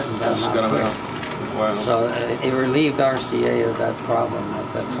that set and got them out. Wow. So it relieved RCA of that problem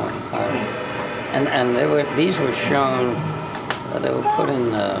at that point in time. And these were shown, they were put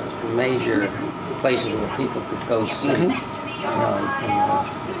in major places where people could go see, in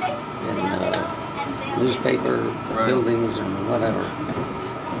newspaper buildings and whatever.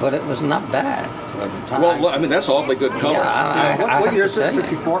 But it was not bad at the time. Well, I mean, that's awfully good color. What year is this?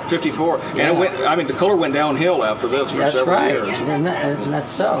 54? 54. And it went, I mean, the color went downhill after this for several years. And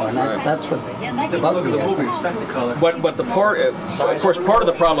that's so. And that's what bugged me. But the part, of course, part of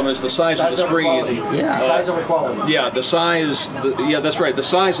the problem is the size of the screen. Size over quality. Yeah, the size, that's right. The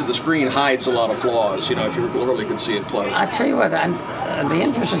size of the screen hides a lot of flaws, you know, if you really could see it close. I tell you what, the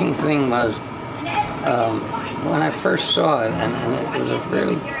interesting thing was, when I first saw it, and it was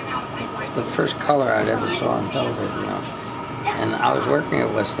the first color I'd ever saw on television, and I was working at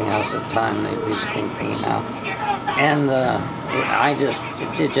Westinghouse at the time these things came out, and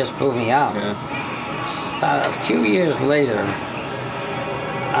it just blew me out. A few years later,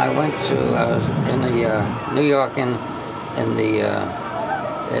 I was in the New York at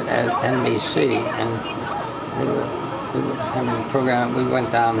NBC, and they were having a program. We went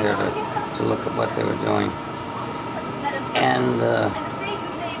down there to look at what they were doing. And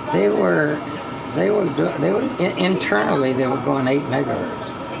internally they were going 8 megahertz,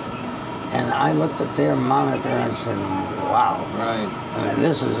 and I looked at their monitor and said, "Wow! Right. I mean,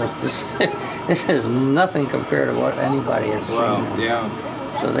 this is nothing compared to what anybody has seen." Wow. Yeah.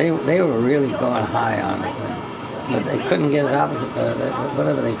 So they were really going high on it, but they couldn't get it out.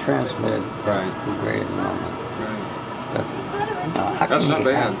 Whatever they transmitted, degraded and all that. But that's not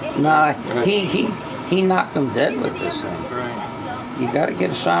bad. No, he knocked them dead with this thing. Right. You got to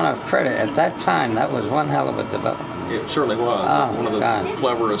give Sonoff credit. At that time, that was one hell of a development. It certainly was. One of the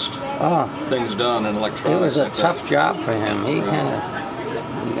cleverest things done in electronics. It was a tough job for him. It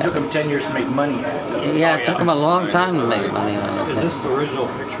took him 10 years to make money at it. Yeah, it took him a long time to make money on it. Is this the original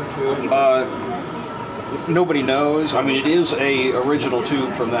picture tube? Nobody knows. I mean, it is a original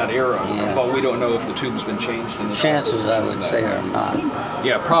tube from that era, but we don't know if the tube's been changed in the chances, I would say, are not.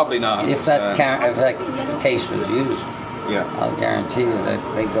 Yeah, probably not. If that case was used, I'll guarantee you that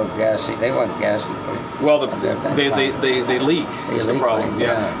they go gassy. They went gassy pretty Well, they leak. Is the problem?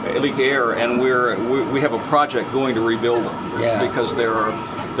 Yeah. They leak air, and we have a project going to rebuild them. Yeah. Because there are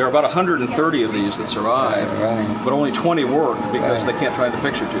about 130 of these that survive, Right. but only 20 work because they can't find the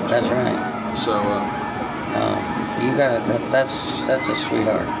picture tubes. That's right. So You got it. That's a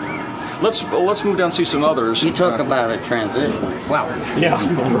sweetheart. let's move down and see some others. You talk about a transition. Wow. Yeah,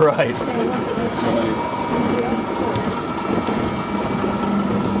 right.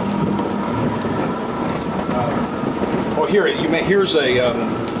 Well, here's a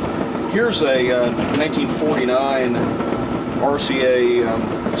 1949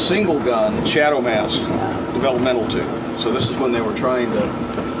 RCA single gun shadow mask developmental tube. So this is when they were trying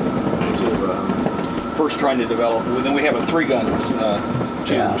first trying to develop. Then we have a 3-gun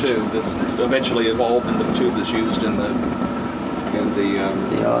tube too that eventually evolved into the tube that's used in the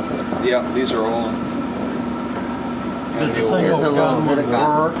awesome. yeah, these are all. Here's a little bit of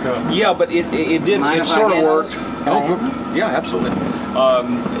gun. Yeah, but it did. Mind It if I sort of get worked. those? Oh, yeah, absolutely.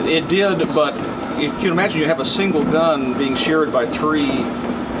 It did, but you can imagine you have a single gun being shared by three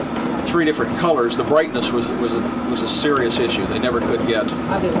different colors. The brightness was a serious issue. They never could get.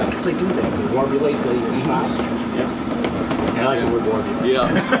 How do they electrically do that? They warbulate the spots? I like the word warbulate.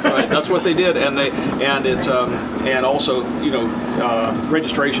 Yeah, right. That's what they did, and also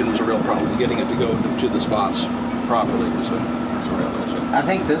registration was a real problem. Getting it to go to the spots properly was a real issue. I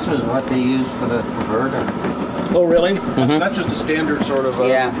think this was what they used for the converter. Oh, really? That's just a standard sort of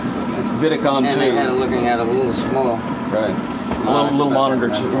Vidicon and tube. they had it looking at a little small. Right. A little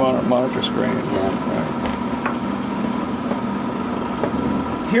monitor screen. Yeah.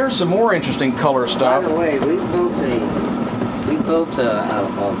 Right. Here's some more interesting color stuff. By the way, we built a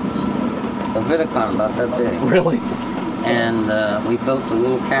Vidicon about that big. Really? And we built a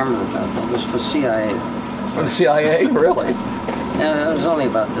little camera about that. It was for CIA. For the CIA? Really? And it was only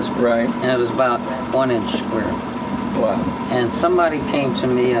about this big. Right. And it was about 1 inch square. Wow. And somebody came to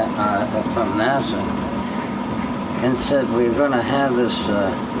me from NASA and said, we're going to have this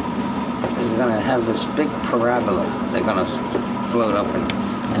big parabola. They're going to float up,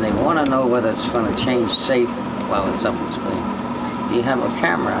 and they want to know whether it's going to change shape while it's up in space. Do you have a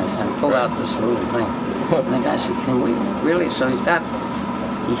camera? And pull out this little thing. And the guy said, can we really? So he's got,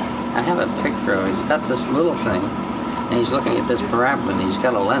 I have a picture of it. He's got this little thing, and he's looking at this parabola, and he's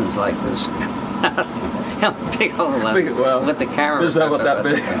got a lens like this. A big old lens with the camera. Is that what that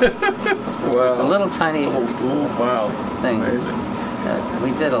big? Wow. It's a little tiny thing. Amazing.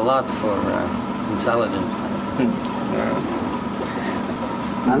 We did a lot for intelligence.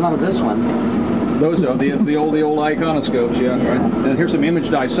 I love this one. Those are the old iconoscopes, yeah. Right. And here's some image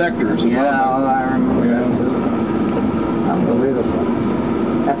dissectors. Yeah, I remember that. Unbelievable.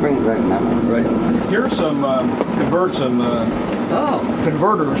 That brings back memories. Right. Here's some converters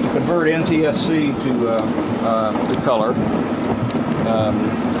to convert NTSC to color.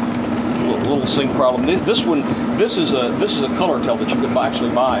 Little sync problem. This is a color tel that you could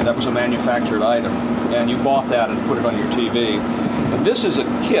actually buy. That was a manufactured item, and you bought that and put it on your TV. And this is a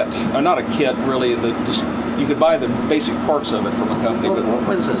kit, or not a kit really. You could buy the basic parts of it from a company. What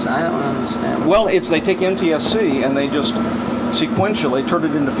was this? I don't understand. Well, they take NTSC and they just sequentially turn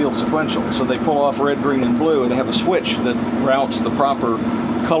it into field sequential. So they pull off red, green, and blue, and they have a switch that routes the proper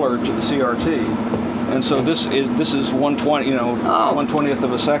color to the CRT. And so this is 1/20th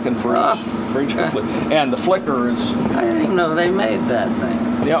of a second for each complete. And the flicker is. I didn't even know they made that thing.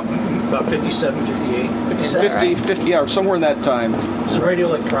 Yeah. About 57, 58. 50, yeah, somewhere in that time. It's radio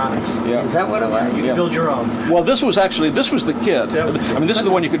electronics. Yeah. Is that what it was? You can build your own. Well, this was the kit. I mean, this is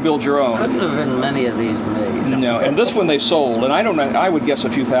the one you could build your own. Couldn't have been many of these made. No, and this one they sold, and I don't know. I would guess a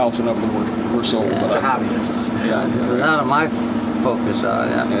few thousand of them were sold. Yeah. To hobbyists. Yeah. It was out of my focus.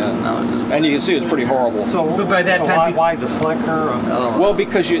 And you can see it's pretty horrible. But by that time, why the flicker? Well,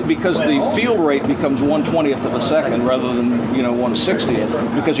 because the field rate becomes 1/20th of a second rather than 1/60th,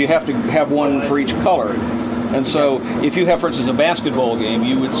 because you have to have one for each color. And so, if you have, for instance, a basketball game,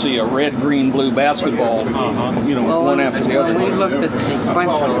 you would see a red, green, blue basketball, one after the other. When we looked at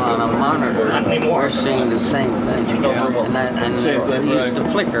sequential on a monitor, we're seeing the same thing. And it used to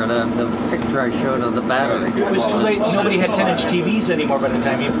flicker, the picture I showed of the battery. it was too late. Nobody had 10-inch TVs anymore by the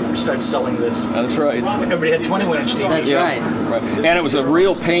time you started selling this. That's right. Everybody had 21-inch TVs. That's right. And it was a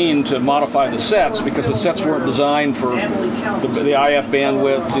real pain to modify the sets, because the sets weren't designed for the IF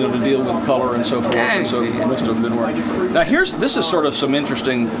bandwidth, to deal with color and so forth. And so it must have been working. Now this is sort of some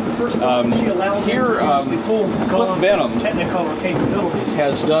interesting. Here, Cliff Benham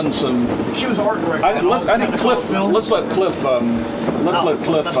has done some. She was art director. I think Cliff. Let's let Cliff.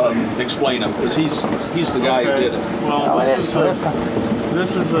 Explain him, because he's the guy who did it. Oh, that's Cliff.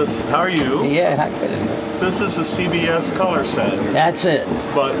 This is a, how are you? Yeah, I could. This is a CBS color set. That's it.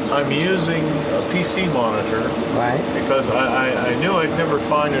 But I'm using a PC monitor. Right. Because I knew I'd never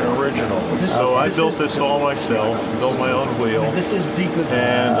find an original. So I built this all myself, built my own wheel. This is the good.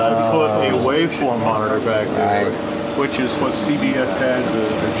 And I put a waveform monitor back there, Right. which is what CBS had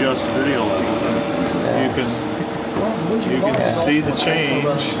to adjust video levels. You can see the change,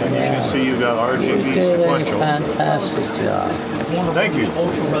 and you can see you've got RGB You did a sequential. fantastic job. Thank you.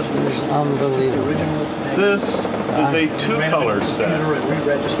 It's unbelievable. This is a two-color set.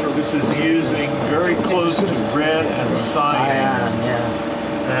 This is using very close to red and cyan.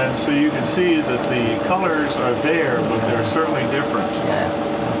 Yeah. And so you can see that the colors are there, but they're certainly different. Yeah.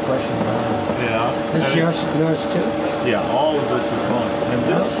 No question about it. Yeah. This And yours too? yeah, all of this is mine. And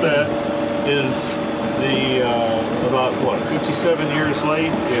this set is the, about what, 57 years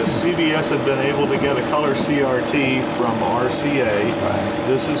late? If CBS had been able to get a color CRT from RCA,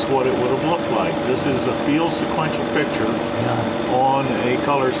 this is what it would have looked like. This is a field sequential picture on a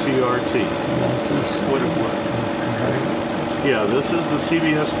color CRT. Would have worked. Yeah, this is the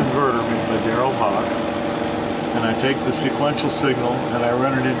CBS converter made by Darrell Bach. And I take the sequential signal and I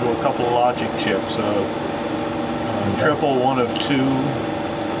run it into a couple of logic chips. Triple 1 of 2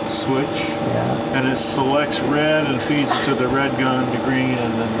 switch, and it selects red and feeds it to the red gun, to green,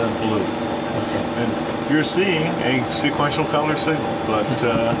 and then the blue. And you're seeing a sequential color signal, but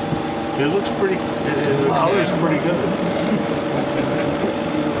it looks pretty, the color's pretty good.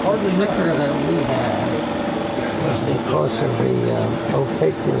 The flicker that we had was because of the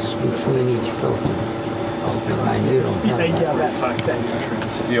opaqueness between each filter. I knew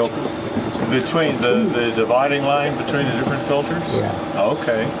Between the dividing line between the different filters? Yeah.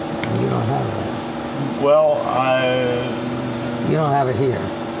 Okay. You don't have that. Well, You don't have it here.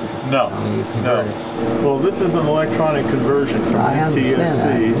 No. I mean, you No. convert it. Well, this is an electronic conversion from I understand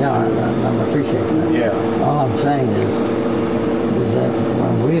that. NTSC. Yeah, I appreciate that. Yeah. All I'm saying is that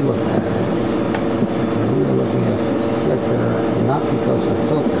when we looked at it, we were looking at flicker not because of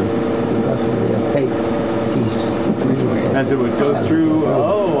filter, because of the opaque piece. As it would go through,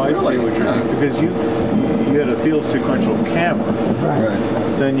 oh, I see what you're saying. Because you had a field sequential camera. Right.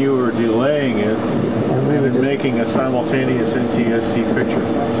 Then you were delaying it and then making a simultaneous NTSC picture.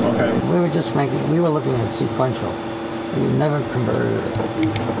 Okay. We were just we were looking at sequential. We never converted it.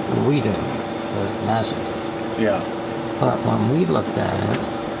 We did, massive. Yeah. But when we looked at it,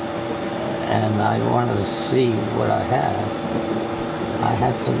 and I wanted to see what I had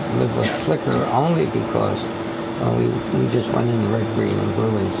to live with flicker only because we just went in red, green, and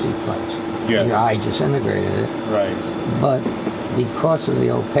blue in sequence. Yes. Your eye just integrated it. Right. But because of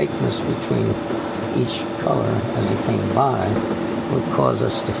the opaqueness between each color as it came by, would cause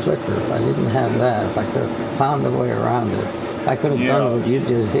us to flicker. If I didn't have that, if I could have found a way around it, I could have done what you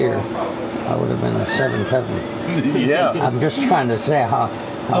did here. I would have been in seventh heaven. Yeah. I'm just trying to say how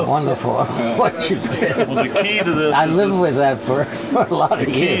wonderful what you did. Well, the key to this I lived with that for a lot of years.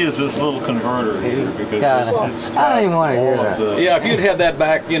 The key is this little converter here because it's I don't even want to hear that. Yeah, if you'd had that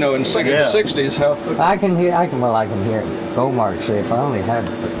back, in the 60s, how... I can hear Omar say, if I only had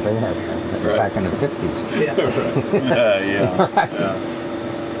what they had back in the 50s.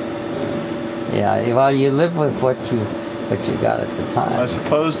 Yeah, well, you live with what you got at the time. I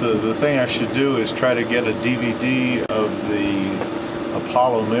suppose the thing I should do is try to get a DVD of the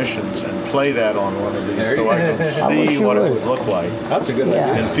Apollo missions and play that on one of these so I can see what it would look like. That's a good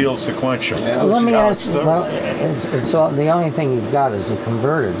idea. And field sequential. Well, let me ask you, it's all, the only thing you've got is a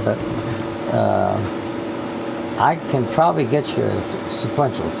converted, but I can probably get you a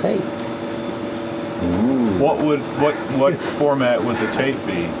sequential tape. What format would the tape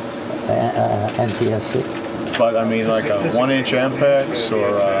be? NTSC. But I mean, like a 1-inch MPEX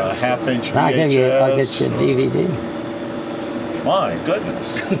or a 1/2-inch VHS? I'll get you a DVD. My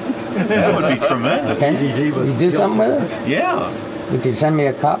goodness. That would be tremendous. Okay. You do something with it? Yeah. Would you send me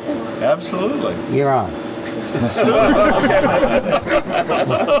a copy? Absolutely. You're on.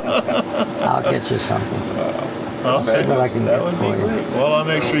 I'll get you something. Okay. See what I can That get would for be you. great. Well, I'll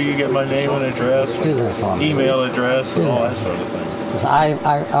make sure you get my name and address, Do that for me. email address, and Do all that. that sort of thing. 'Cause I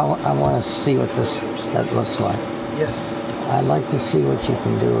want to see what that looks like. Yes. I'd like to see what you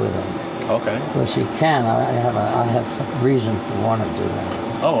can do with it. Okay. Because you can. I have reason to want to do that.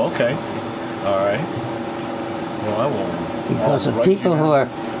 Oh, okay. All right. Well, I will. Because of people who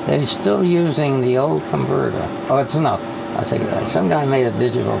they're still using the old converter. Oh, it's enough. I'll take it back. Some guy made a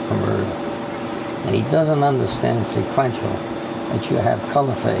digital converter. And he doesn't understand sequential, that you have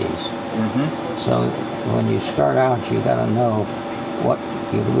color phase. So when you start out, you got to know what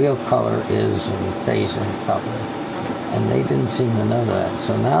your real color is and phase and color. And they didn't seem to know that.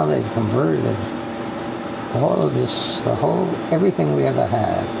 So now they've converted all of this, everything we ever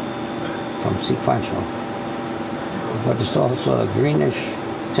had from sequential. But it's also a greenish,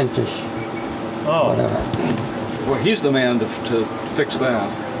 tintish, whatever. Well, he's the man to fix that.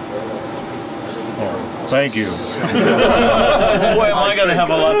 Thank you. Boy, am I going to have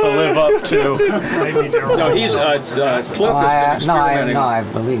a lot to live up to. No, he's Cliff has been experimenting. I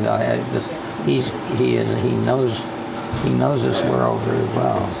believe he knows this world very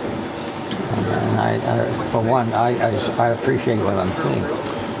well. And for one, I appreciate what I'm seeing.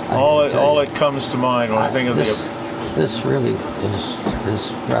 All that comes to mind when I think of this really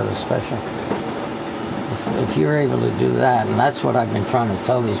is rather special. If you're able to do that, and that's what I've been trying to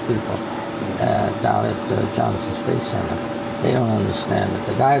tell these people down at the Johnson Space Center, they don't understand it.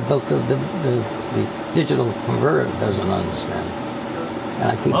 The guy who built the digital converter doesn't understand it.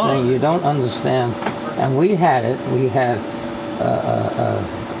 And I keep saying, you don't understand. And we had it. We had a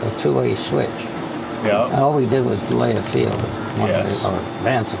two-way switch. Yeah. And all we did was delay a field, or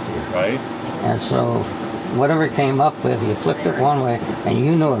advance a field. Right. And so whatever it came up with, you flipped it one way, and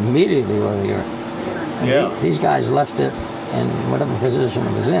you knew immediately whether you're. These guys left it in whatever position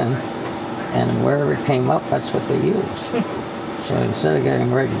it was in, and wherever it came up, that's what they used. So instead of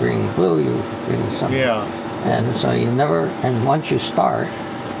getting red, green, blue, you were getting something. Yeah. And so you never, and once you start,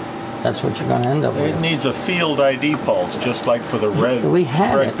 that's what you're going to end up with. It needs a field ID pulse, just like for the red. We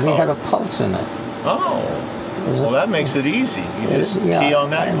had red it. color. We had a pulse in it. Oh. Well, that makes it easy. You just key on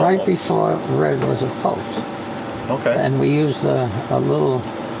that pulse. Right before red was a pulse. Okay. And we used a little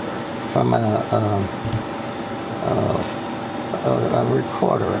from a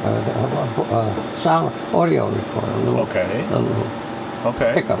recorder, a sound audio recorder, a little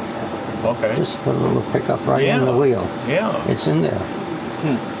pickup. Okay. Just put a little pickup right in the wheel. Yeah. It's in there.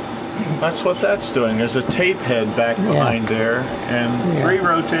 That's what that's doing. There's a tape head back behind there, and 3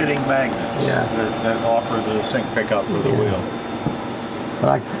 rotating magnets that offer the sync pickup for the wheel. But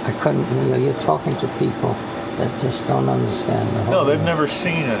I couldn't. You're talking to people that just don't understand the whole. No, they've never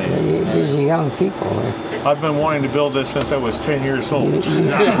seen any. These are young people. I've been wanting to build this since I was 10 years old.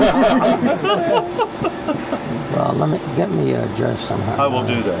 Well, get me your address somehow. I will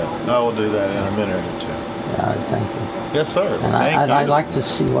do that. I will do that in a minute or two. Yeah, thank you. Yes, sir. And I'd like to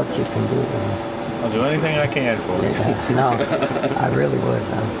see what you can do. I'll do anything I can for you. No, I really would.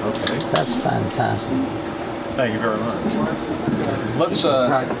 Okay. That's fantastic. Thank you very much. Let's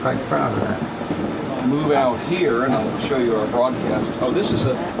quite proud of that. Move out here, and I'll show you our broadcast. Oh,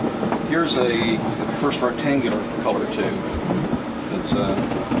 here's a first rectangular color tube. It's not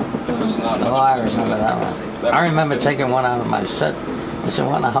much. Oh, I remember that one. I remember taking one out of my set. I said,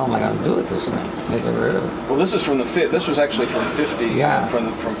 what the hell am I going to do with this thing? Get rid of it. Well, this is from this was actually from 50,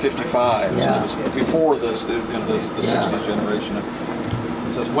 from 55. Yeah. So it was before the 60s generation.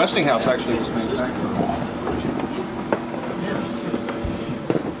 So Westinghouse actually was manufactured.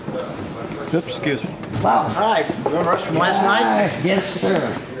 Oops, excuse me. Wow. Hi, remember us from last night? Yes,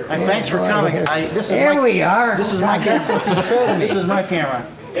 sir. Thanks for coming. We are. This is my camera. This is my camera.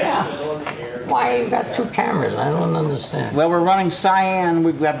 Yeah. Why you got 2 cameras? I don't understand. Well, we're running cyan.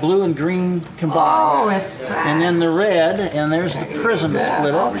 We've got blue and green combined. Oh, it's that. And then the red, and there's the prism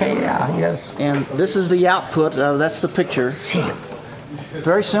splitter. Okay, yes. And this is the output. That's the picture.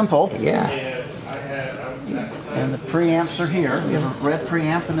 Very simple. Yeah. And the preamps are here. We have a red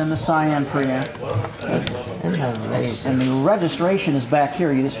preamp and then the cyan preamp. Isn't that amazing? And the registration is back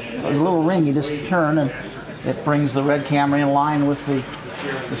here. You just a little ring. You just turn, and it brings the red camera in line with the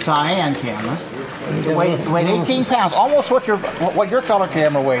cyan camera. It weighed 18 pounds, almost what your color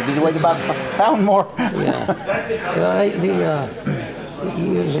camera weighed. It weighed about a pound more.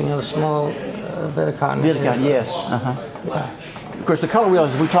 Using a small Vidicon. Vidicon, yes. Of course, the color wheel,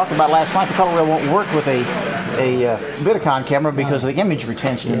 as we talked about last night, the color wheel won't work with a Vidicon camera because of the image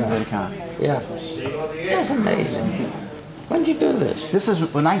retention in the Vidicon. Yeah. That's amazing. When did you do this? This is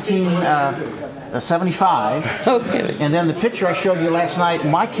 1975. Okay. And then the picture I showed you last night,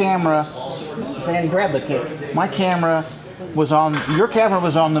 my camera, Sandy, grab the kit. My camera was on, your camera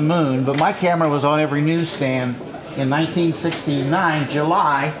was on the moon, but my camera was on every newsstand in 1969,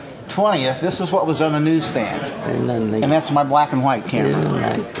 July 20th. This is what was on the newsstand. And that's my black and white camera. Isn't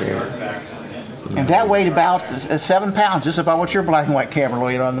that great? And that weighed about 7 pounds, just about what your black and white camera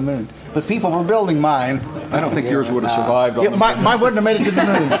weighed on the moon. But people were building mine. I don't think yours would have survived on the moon. Mine wouldn't have made it to the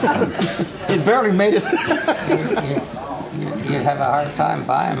moon. It barely made it. you'd have a hard time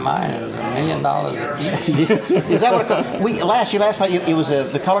buying mine. It was $1 million each. Is that what last night it was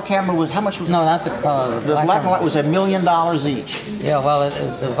the color camera was how much was No, not the color. the black and white was $1 million each. Yeah, well,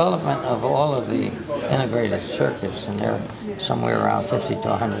 the development of all of the integrated circuits, and they're somewhere around $50,000 to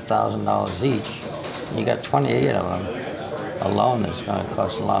 $100,000 each. You got 28 of them alone is going to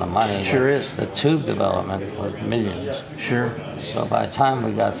cost a lot of money. Sure is. The tube development was millions. Sure. So by the time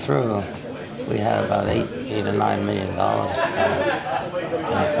we got through, we had about $8 or $9 million in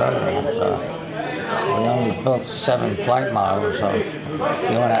the program. So we only built 7 flight models. So if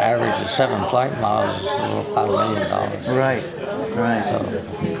you want to average the 7 flight models, it's about $1 million. Right. Right. So,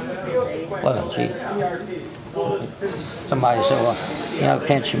 well, gee. Somebody said, well, you know,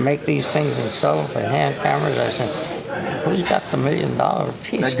 can't you make these things and sell them for hand cameras? I said, who's got the $1 million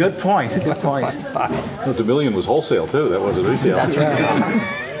piece? A good point. Good point. But the million was wholesale too. That wasn't retail. That's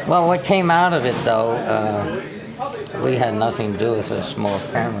right. Well, what came out of it, though, we had nothing to do with a small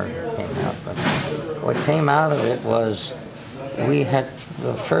camera that came out. But what came out of it was we had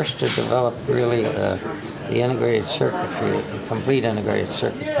the first to develop really the integrated circuitry, the complete integrated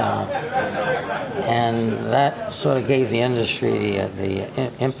circuit camera. And that sort of gave the industry the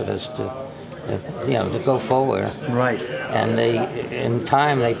impetus to, you know, to go forward. Right. And in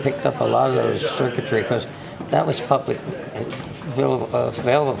time, they picked up a lot of those circuitry because that was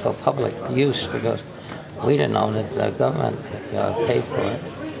available for public use because we didn't own it, the government paid for it.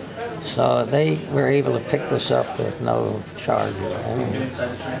 So they were able to pick this up with no charge or anything.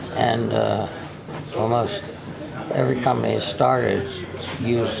 And almost every company that started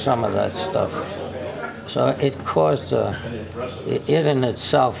used some of that stuff. So it caused, it in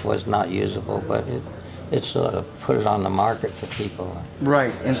itself was not usable, but it sort of put it on the market for people.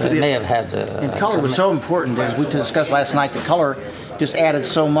 Right. And so it may have had the... And color was so important, as we discussed last night, the color just added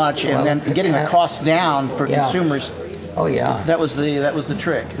so much, and then getting the cost down for consumers. Oh yeah. That was the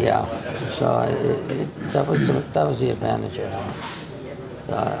trick. Yeah. So that was the advantage of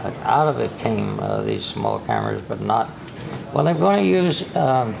it. Out of it came these small cameras, but not... Well, they're going to use...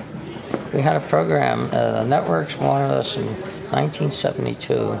 we had a program, the networks wanted us in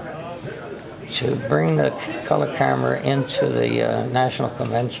 1972 to bring the color camera into the National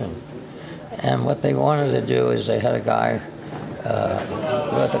Convention. And what they wanted to do is they had a guy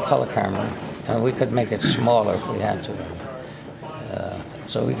with the color camera, and we could make it smaller if we had to.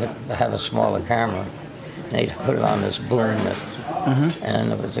 So we could have a smaller camera. And they'd put it on this boom,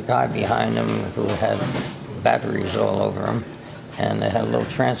 and there was a guy behind him who had batteries all over him, and they had a little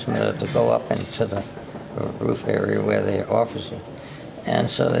transmitter to go up into the roof area where their office is. And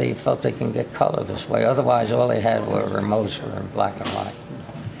so they felt they can get color this way. Otherwise, all they had were remotes for black and white.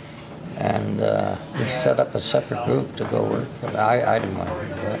 And we set up a separate group to go work, but I didn't want to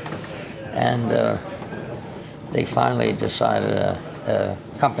do it. And they finally decided, the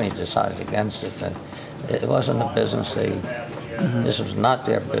company decided against it, that it wasn't a business. This was not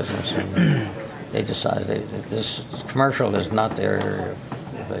their business. And they decided this commercial is not their area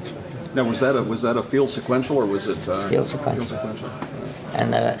of expertise. Now, was that a field sequential, or was it field sequential? Field sequential.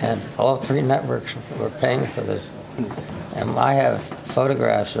 And all 3 networks were paying for this. And I have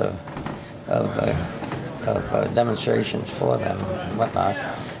photographs of demonstrations for them and whatnot.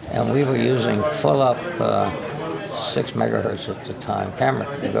 And we were using full up 6 megahertz at the time. Camera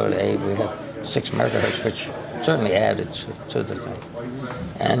could go to 8. We had 6 megahertz, which certainly added to the thing.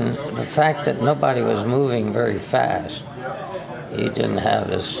 And the fact that nobody was moving very fast, you didn't have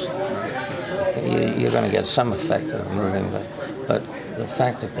this. You're going to get some effect of moving, but the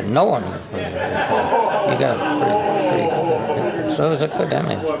fact that no one was moving, you got pretty good. So it was a good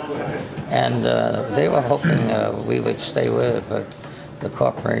image. And they were hoping we would stay with it, but the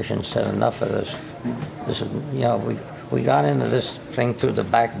corporation said enough of this. This is, you know, we got into this thing through the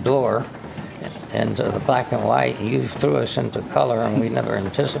back door, and the black and white. You threw us into color, and we never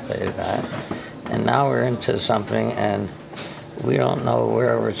anticipated that. And now we're into something, and we don't know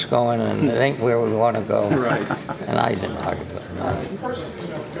where it's going, and it ain't where we want to go. Right. And I didn't argue with him.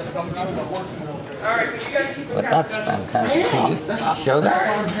 But that's fantastic. Can you show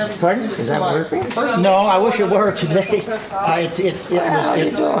that? Pardon? Is that working? No, I wish it were today.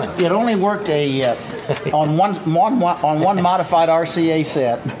 It only worked on one modified RCA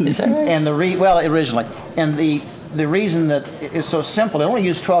set. Is that right? And originally, and the reason that it's so simple, it only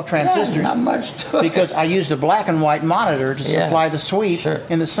used 12 transistors. Yeah, not much to it. Because I used a black and white monitor to supply the sweep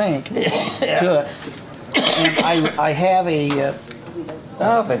in the sink to it. And I have a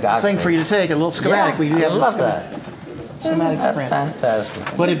thing for you to take, a little schematic. Yeah, I love that. Schematic That's print.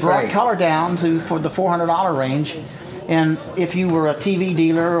 Fantastic. But it brought color down for the $400 range, And if you were a TV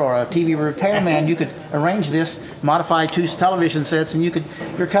dealer or a TV repairman, you could arrange this, modify 2 television sets, and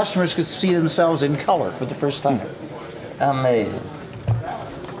your customers could see themselves in color for the first time. Amazing.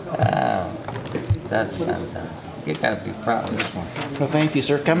 That's fantastic. You gotta be proud of this one. Well, thank you,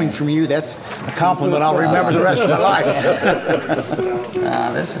 sir. Coming from you, that's a compliment I'll remember the rest of my life.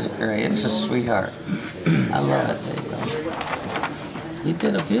 This is great. It's a sweetheart. I love it. There you go. You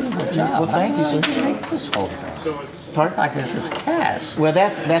did a beautiful job. Well, thank you, sir. How did you make this whole thing? Pardon? Like this is cast. Well,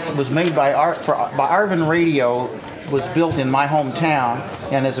 that was made by Arvin Radio. Was built in my hometown,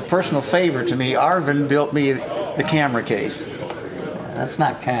 and as a personal favor to me, Arvin built me the camera case. That's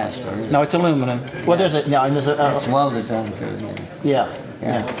not cast, is it? No, it's aluminum. Well, there's a it's welded done too. Yeah.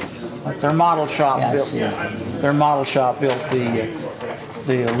 Their model shop built. Yeah. Their model shop built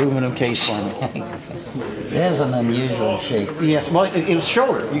the aluminum case for me. There's an unusual shape. Yes. Well, it was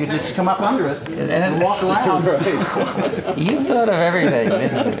shoulder. You could just come up under it and walk around. You thought of everything,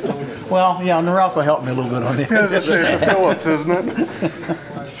 didn't you? Well, yeah, Norelco helped me a little bit on this. It's a Phillips, isn't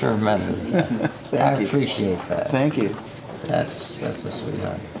it? Tremendous. I appreciate that. Thank you. That's a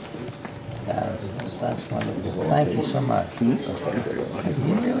sweetheart. That's wonderful. Thank you so much. You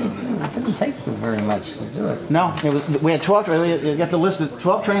really do. It didn't take you very much to do it. No, we had 12. We got the list of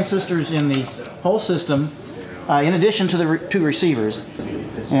 12 transistors in the whole system, in addition to the 2 receivers.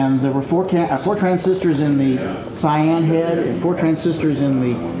 And there were 4 transistors in the cyan head and 4 transistors in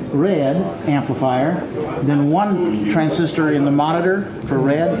the red amplifier. Then 1 transistor in the monitor for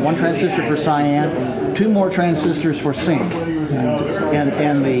red, 1 transistor for cyan, 2 more transistors for sync. And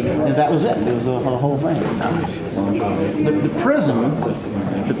that was it. It was the whole thing.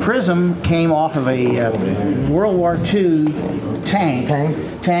 The prism came off of a World War II tank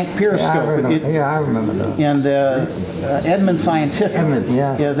periscope. Yeah, I remember that. And Edmund Scientific.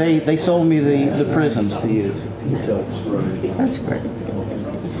 They sold me the prisms to use. That's great.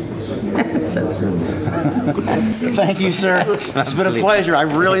 Thank you, sir. It's been a pleasure. I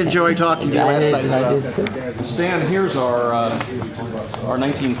really enjoyed talking to you last night as well. Stan, here's our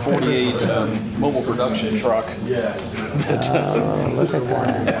 1948 mobile production truck. Look at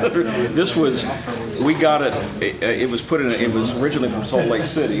that. This was, we got it. It was put in. It was originally from Salt Lake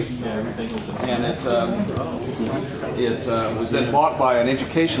City, and it was then bought by an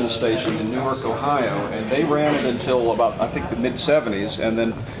educational station in Newark, Ohio, and they ran it until about, I think, the mid-'70s, and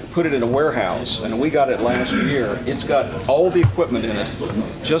then put it in a warehouse, and we got it last year. It's got all the equipment in it,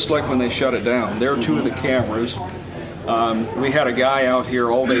 just like when they shut it down. There are 2 of the cameras. We had a guy out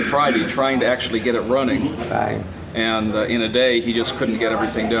here all day Friday trying to actually get it running. Right. And in a day, he just couldn't get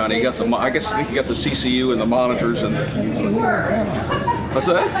everything done. He got the, I think he got the CCU and the monitors and. What's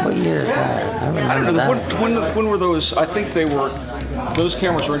that? What year is that? I don't know. When were those? I think those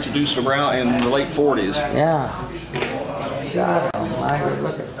cameras were introduced around in the late 40s. Yeah. God almighty,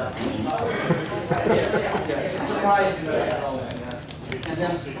 look at that.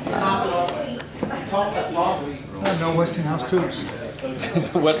 No Westinghouse tubes.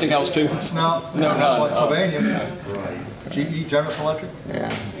 Westinghouse tubes? No, none. Pennsylvania. GE, General Electric. Yeah.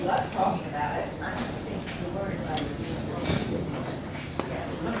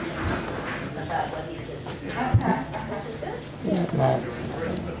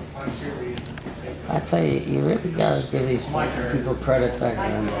 I tell you, you really got to give these people credit back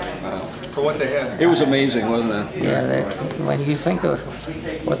then. For what they had. It was amazing, wasn't it? Yeah, when you think of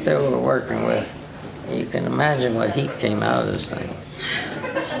what they were working with, you can imagine what heat came out of this thing.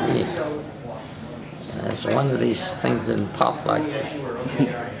 Jeez. It's one of these things didn't pop like that.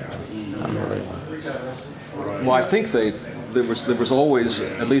 Unbelievable. Well, I think there was always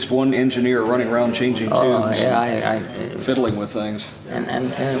at least one engineer running around changing tubes. Oh, yeah, fiddling with things.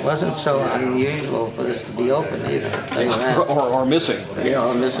 And it wasn't so unusual for this to be open either. or missing. Yeah,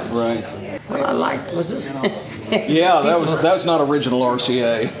 or missing. Right. What I liked was this. Yeah, that was not original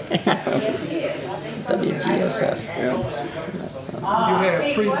RCA. WGSF. Yeah. You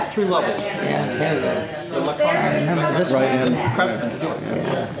had three levels. Yeah, here's the electronic. I remember this right, one. and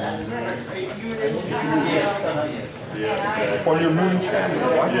On your moon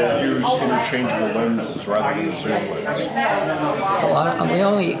camera, why did you use interchangeable lenses rather than zoom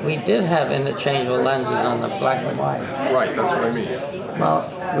lenses? We did have interchangeable lenses on the black and white. Right, that's what I mean. Well,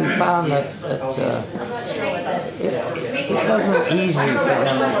 we found that it wasn't easy for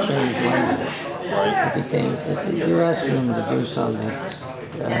them to change lenses. Right. It became, you're asking them to do something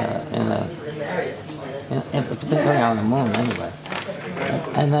particularly on the moon anyway.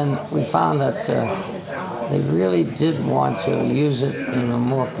 And then we found that they really did want to use it in a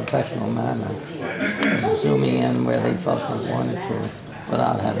more professional manner, zooming in where they felt they wanted to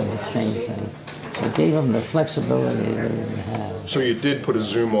without having to change things. It gave them the flexibility they didn't have. So you did put a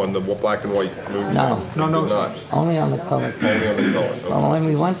zoom on the black and white moon No. camera? No, You did not. Only on the color. Only on the color. Okay. Well, when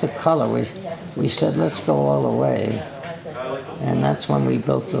we went to color, we said, let's go all the way. And that's when we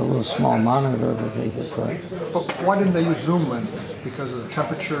built the little small monitor that they could put. But why didn't they use zoom lenses? Because of the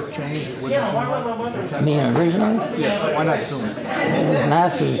temperature change, it wouldn't zoom? I mean, originally, Yes, why not zoom? it was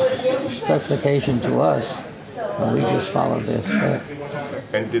NASA's specification to us, and we just followed their spec.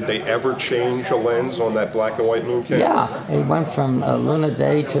 And did they ever change a lens on that black and white moon camera? Yeah, it went from a lunar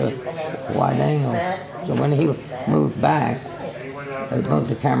day to wide angle. So when he moved back, they moved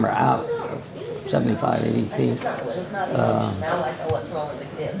the camera out 75, 80 feet.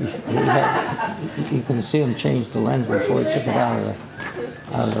 You can see him change the lens before he took it out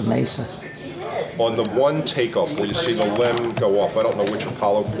of the mesa. On the one takeoff where you see the LEM go off, I don't know which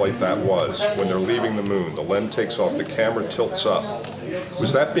Apollo flight that was, when they're leaving the moon, the LEM takes off, the camera tilts up.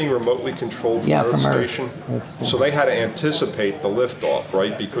 Was that being remotely controlled from Earth station? So they had to anticipate the liftoff,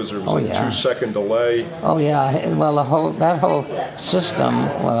 right? Because there was a 2-second delay. Oh yeah, well that whole system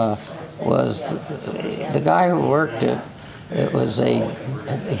was the guy who worked it. It was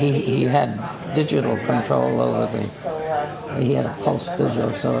he had digital control over he had a pulse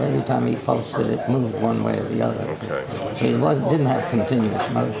digital, so every time he pulsed it, it moved one way or the other. Okay. So he didn't have continuous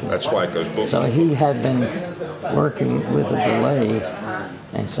motion. That's why it goes boom. So he had been working with a delay,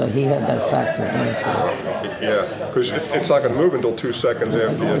 and so he had that factored into it. Yeah, because it's not going to move until 2 seconds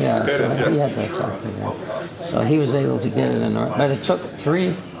after you Yeah, hit so it. he had that factored in. So he was able to get it in, but it took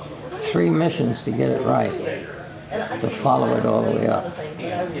three missions to get it right, to follow it all the way up.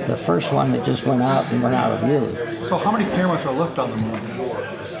 The first one that just went out of view. So how many cameras are left on the moon?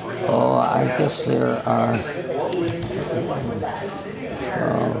 Oh, I guess there are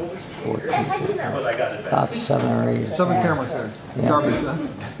 14, about 7 or 8. 7 cameras there. Yeah. Garbage, huh?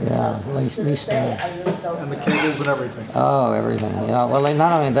 Yeah, at least that. And the cables and everything. Oh, everything. Yeah. Well,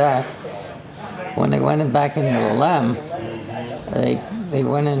 not only that, when they went back into the LEM, they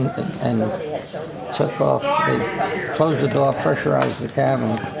went in and took off. They closed the door, pressurized the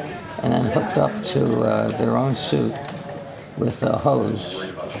cabin, and then hooked up to their own suit with a hose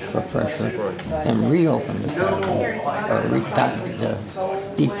for pressure, and reopened the cabin,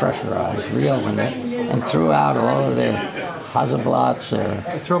 depressurized, reopened it, and threw out all of their Hasselblads, their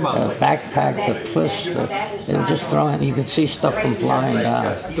backpack, the plish. They were just throwing. You could see stuff from flying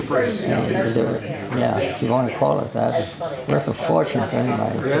down. Yeah, if you want to call it that, it's worth a fortune for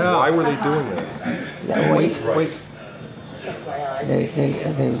anybody. Yeah. Why were they doing that? Yeah, wait.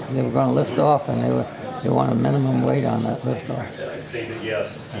 They were going to lift off, and they wanted minimum weight on that lift off.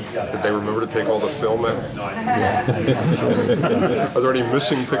 Did they remember to take all the film out? Yeah. Are there any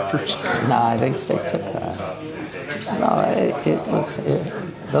missing pictures? Nah, they took that. No,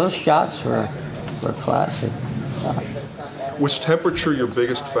 those shots were classic. Was temperature your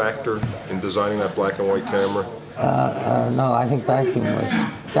biggest factor in designing that black and white camera? No, I think vacuum was.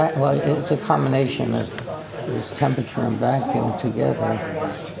 Well, it's a combination of temperature and vacuum together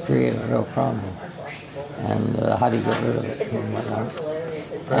create a real problem. And how do you get rid of it and whatnot.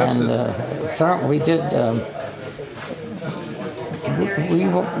 And we did.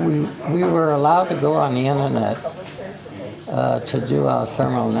 We were allowed to go on the internet to do our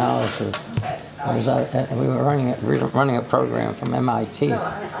thermal analysis. We were running a program from MIT,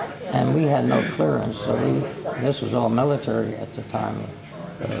 and we had no clearance. So this was all military at the time.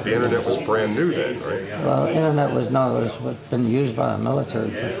 The internet was brand new then, right? Well, internet was been used by the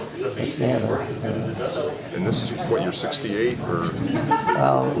military. And this is what, you're 68 or?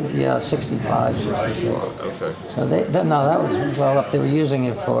 Yeah, 65, 66. Okay. So that was well up. They were using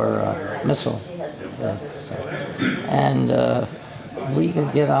it for missile. And we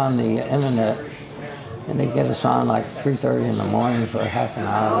could get on the internet, and they'd get us on like 3:30 in the morning for half an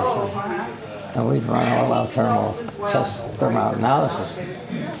hour or so. And we'd run all our thermal analysis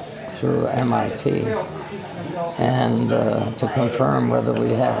through MIT, and to confirm whether we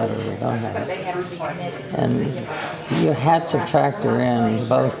have it or we don't have it. And you had to factor in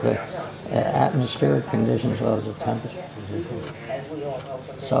both the atmospheric conditions as well as the temperature conditions.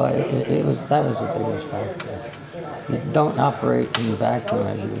 So that was the biggest factor. You don't operate in vacuum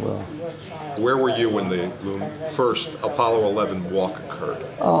as you will. Where were you when the first Apollo 11 walk occurred?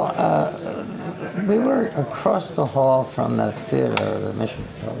 We were across the hall from the theater, the Mission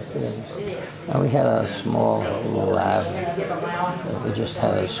Control Theater, and we had a small little lab. We just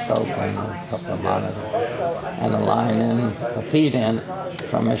had a scope and a couple of monitors, and a feed in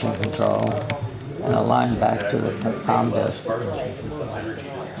from Mission Control, and a line back to the comm desk,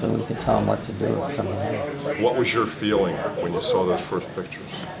 so we could tell them what to do. What was your feeling when you saw those first pictures?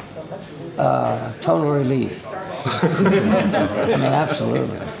 Total relief. I mean,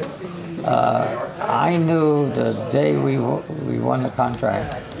 absolutely. I knew the day we won the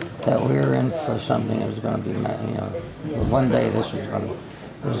contract that we were in for something that was going to be, one day this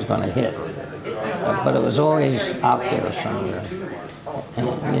was going to hit. But it was always out there somewhere. And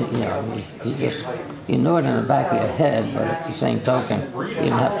you knew it in the back of your head, but at the same token, you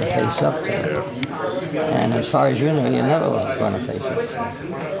didn't have to face up to it. And as far as you knew, you never was going to face up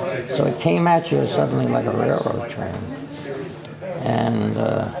to it. So it came at you suddenly like a railroad train. And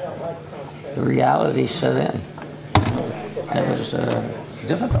the reality set in. And it was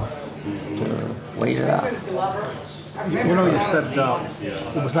difficult to wait it out. You know, you said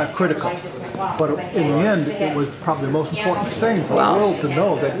it was not critical, but in the end, it was probably the most important thing for the world to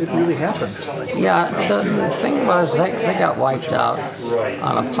know that it really happened. Yeah, the thing was, they got wiped out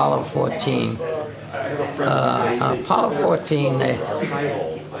on Apollo 14. On Apollo 14,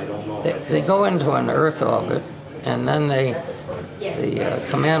 they go into an Earth orbit, and then the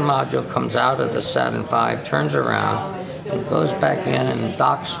command module comes out of the Saturn V, turns around, it goes back in and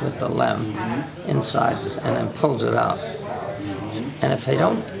docks with the LEM inside and then pulls it out. And if they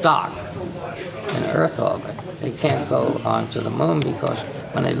don't dock in Earth orbit, they can't go onto the moon, because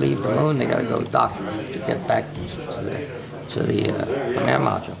when they leave the moon, they got to go dock to get back to the command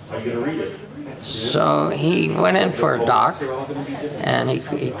module. So he went in for a dock, and he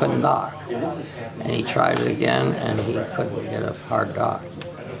couldn't dock. And he tried it again, and he couldn't get a hard dock.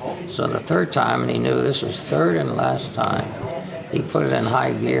 So the third time, and he knew this was third and last time, he put it in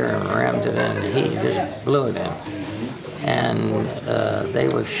high gear and rammed it in. He just blew it in. And they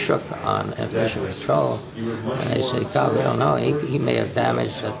were shook on mission control. And they said, God, we don't know. He may have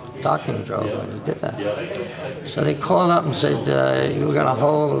damaged the docking drogue when he did that. So they called up and said, you're going to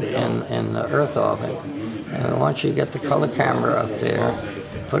hold in the Earth orbit. And once you get the color camera up there,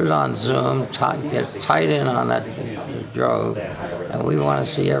 put it on zoom, get tight in on that drogue, and we want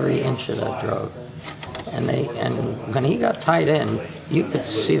to see every inch of that drogue. And when he got tight in, you could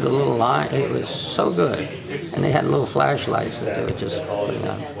see the little line. It was so good. And they had little flashlights that they were just putting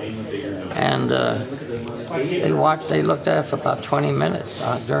on. And they looked at it for about 20 minutes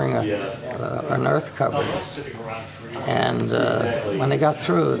during an Earth coverage. And when they got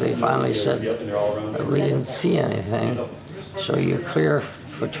through, they finally said, we didn't see anything, so you're clear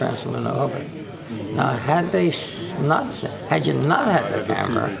for translunar orbit. Now, had you not had the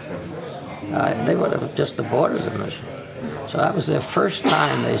camera, they would have just aborted the mission. So that was their first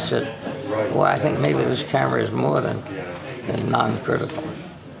time they said, boy, I think maybe this camera is more than non-critical.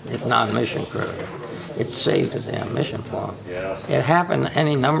 It's non-mission critical. It saved the damn mission for them. It happened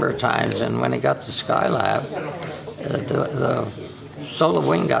any number of times, and when they got to Skylab, the solar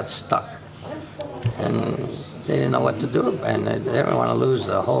wing got stuck. And they didn't know what to do, and they didn't want to lose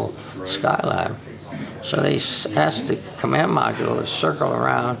the whole Skylab. So they asked the command module to circle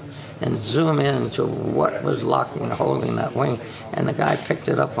around and zoom in to what was locking and holding that wing. And the guy picked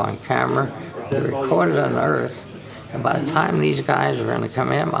it up on camera. They recorded it on Earth. And by the time these guys were in the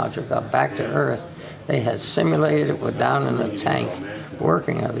command module, got back to Earth, they had simulated it, were down in the tank,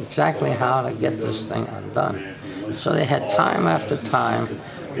 working out exactly how to get this thing undone. So they had time after time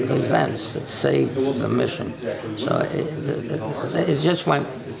of events that saved the mission. So it just went,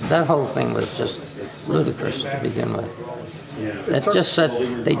 that whole thing was just ludicrous to begin with. It just said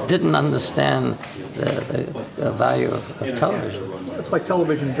they didn't understand the value of television. It's like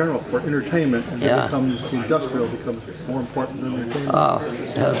television in general for entertainment, and the industrial becomes more important than entertainment. Oh,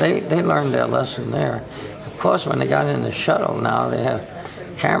 they learned their lesson there. Of course, when they got in the shuttle now, they have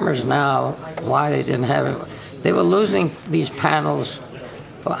cameras now. Why they didn't have it? They were losing these panels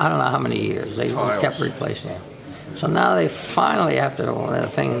for I don't know how many years. They kept replacing them. So now they finally, after the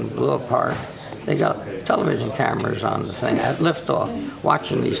thing blew apart, they got television cameras on the thing at liftoff,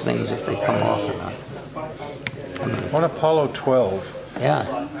 watching these things if they come off or not. On Apollo 12,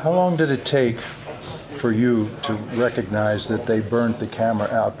 how long did it take for you to recognize that they burned the camera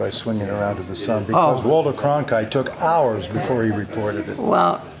out by swinging around to the sun? Because Walter Cronkite took hours before he reported it.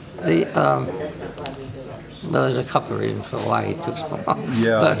 Well, there's a couple of reasons for why he took so long.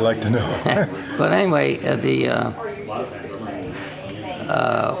 Yeah, I'd like to know. But anyway,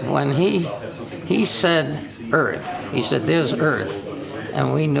 when he said Earth, he said there's Earth,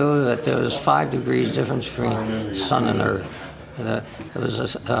 and we knew that there was 5 degrees difference between sun and Earth. There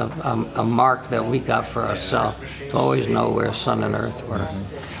was a mark that we got for ourselves to always know where sun and Earth were.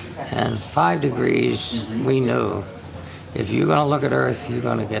 And 5 degrees, we knew, if you're going to look at Earth, you're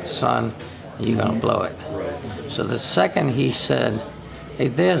going to get sun, and you're going to blow it. So the second he said hey,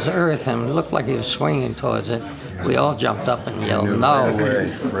 there's Earth, and it looked like he was swinging towards it. We all jumped up and yelled, no,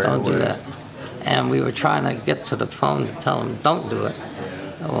 don't do that. And we were trying to get to the phone to tell him, don't do it,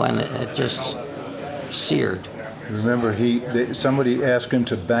 when it just seared. Remember, somebody asked him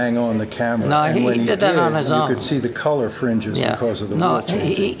to bang on the camera. No, and when he did that on his own. You could see the color fringes because of the No, wheel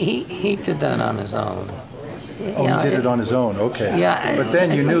changing. he did that on his own. Oh, he did it on his own, okay. Yeah. But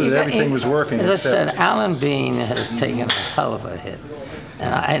then you knew that everything was working. As I said, Alan Bean has taken a hell of a hit.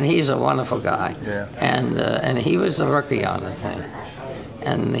 And he's a wonderful guy. Yeah. And he was the rookie on the thing.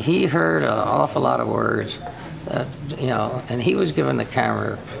 And he heard an awful lot of words that, and he was given the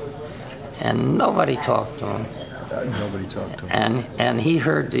camera, and nobody talked to him. Nobody talked to him. And he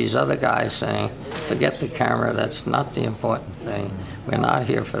heard these other guys saying, forget the camera, that's not the important thing. We're not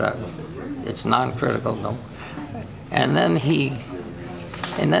here for that. It's non-critical. No. And then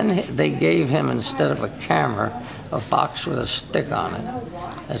they gave him, instead of a camera, a box with a stick on it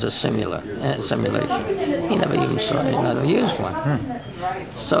as a simulation. He never even saw it, he never used one.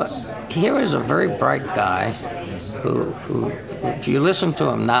 So here is a very bright guy who, if you listen to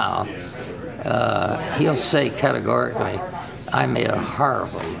him now, he'll say categorically, I made a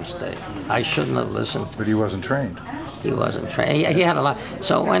horrible mistake. I shouldn't have listened. But he wasn't trained. He wasn't trained. He had a lot.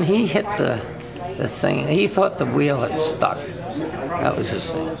 So when he hit the thing, he thought the wheel had stuck. That was his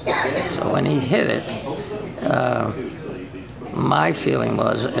thing. So when he hit it, my feeling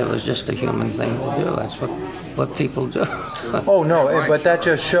was it was just a human thing to do. That's what people do. Oh no, but that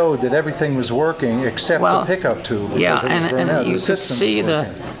just showed that everything was working except the pickup tube. Yeah, and you could see the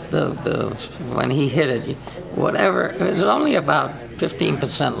when he hit it, whatever. It was only about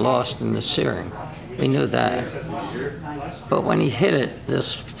 15% lost in the searing. We knew that. But when he hit it,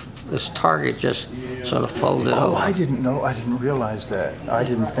 this target just sort of folded over. Oh, I didn't know. I didn't realize that. I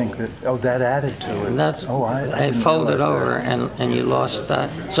didn't think that. Oh, that added to it. It folded over, and you lost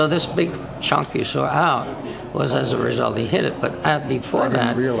that. So this big chunk you saw out was as a result. He hit it, but before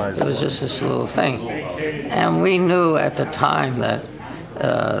that, it was just this little thing. And we knew at the time that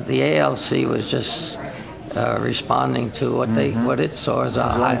the ALC was just responding to what it saw as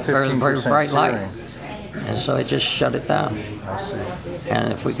a very bright light. And so it just shut it down. I see.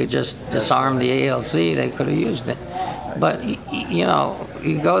 And if we could just disarm the ALC, they could have used it. But,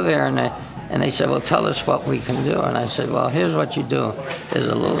 you go there and they said, well, tell us what we can do. And I said, well, here's what you do. There's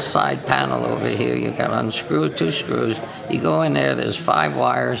a little side panel over here. You got to unscrew 2 screws. You go in there, there's 5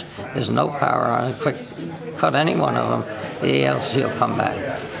 wires. There's no power on it. Cut any one of them, the ALC will come back,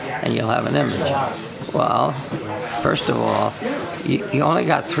 and you'll have an image. Well, first of all, you only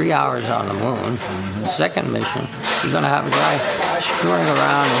got 3 hours on the moon. The second mission, you're going to have a guy screwing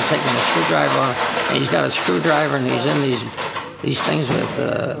around and taking a screwdriver, and he's got a screwdriver, and he's in these things with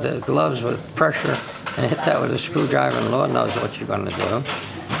the gloves with pressure, and hit that with a screwdriver, and Lord knows what you're going to do.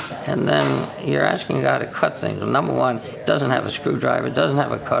 And then you're asking a guy to cut things. Well, number one, it doesn't have a screwdriver, it doesn't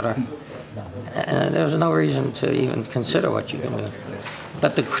have a cutter, and there was no reason to even consider what you can do.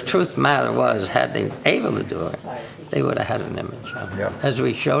 But the truth of the matter was, had they been able to do it, they would have had an image, as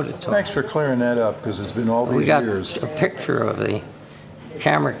we showed it to them. Thanks for clearing that up, because it's been all these years. We got a picture of the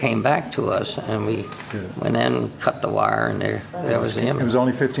camera came back to us, and we went in and cut the wire, and there was the image. It was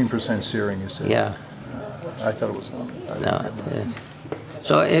only 15% searing, you said? Yeah. I thought it was more. No.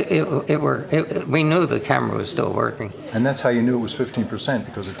 So we knew the camera was still working. And that's how you knew it was 15%,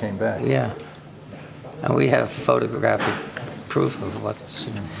 because it came back. Yeah. And we have photographic proof of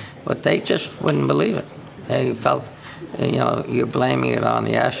but they just wouldn't believe it. They felt, you're blaming it on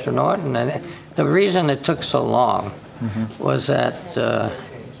the astronaut, and the reason it took so long was that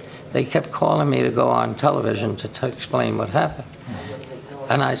they kept calling me to go on television to explain what happened.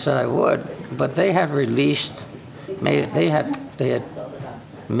 And I said I would, but they had they had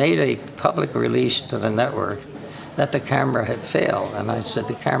made a public release to the network that the camera had failed, and I said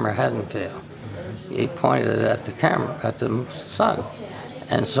the camera hadn't failed. He pointed it at the camera, at the sun.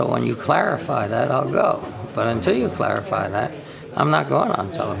 And so when you clarify that, I'll go. But until you clarify that, I'm not going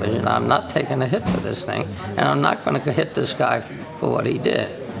on television. I'm not taking a hit for this thing, and I'm not going to hit this guy for what he did.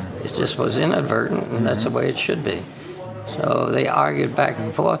 It just was inadvertent, and that's the way it should be. So they argued back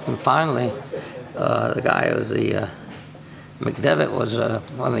and forth, and finally, the guy who was McDevitt was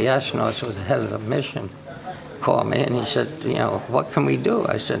one of the astronauts, was the head of the mission, called me, and he said, what can we do?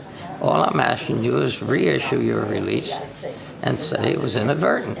 I said, all I'm asking you is reissue your release and say it was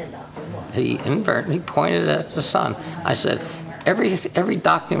inadvertent. He pointed at the sun. I said, every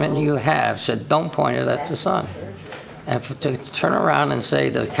document you have said don't point it at the sun. And to turn around and say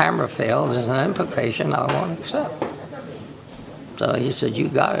the camera failed is an implication I won't accept. So he said, you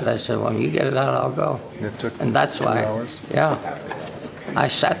got it. I said, well, when you get it out, I'll go. It took and that's 2 why. hours? Yeah. I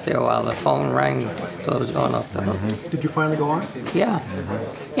sat there while the phone rang, so it was going off the hook. Did you finally go on? Yeah.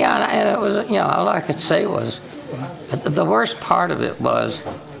 Yeah, and it was, you know, all I could say was, the worst part of it was,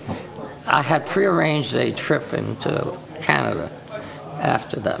 I had prearranged a trip into Canada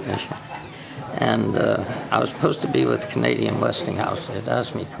after that mission. And I was supposed to be with Canadian Westinghouse. They had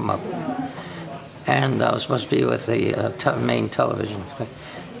asked me to come up. And I was supposed to be with the main television.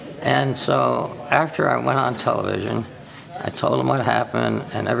 And so after I went on television, I told them what happened,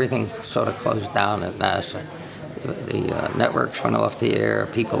 and everything sort of closed down at NASA. The networks went off the air,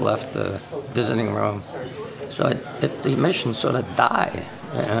 people left the visiting room. So the mission sort of died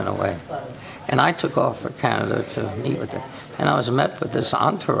in a way. And I took off for Canada to meet with them. And I was met with this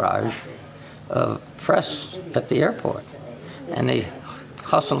entourage of press at the airport. And they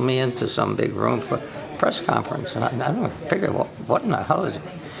hustled me into some big room for a press conference. And I don't figure, what in the hell is it?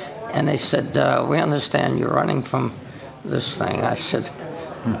 And they said, we understand you're running from this thing. I said,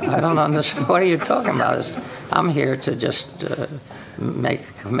 I don't understand. What are you talking about? I said, I'm here to just make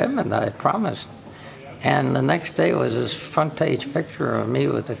a commitment I promised. And the next day was this front page picture of me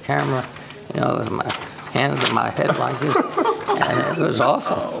with the camera, you know, with my hand to my head like this. And it was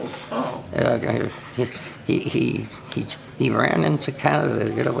awful. He ran into Canada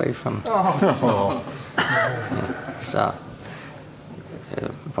to get away from. So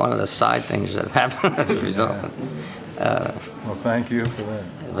one of the side things that happened as a result. Well, thank you for that.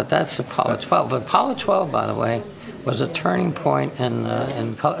 But that's Apollo 12. But Apollo 12, by the way, was a turning point in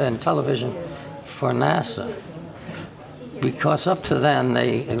television for NASA. Because up to then,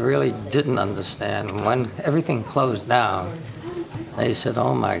 they really didn't understand. When everything closed down, they said,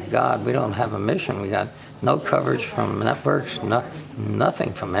 oh my God, we don't have a mission. We got no coverage from networks,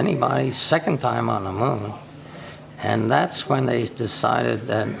 nothing from anybody, second time on the moon. And that's when they decided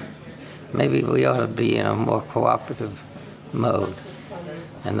that maybe we ought to be in a more cooperative mode.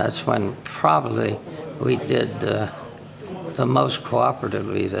 And that's when probably we did the most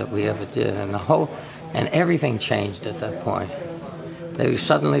cooperatively that we ever did. And everything changed at that point. They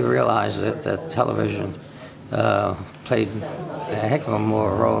suddenly realized that television played a heck of a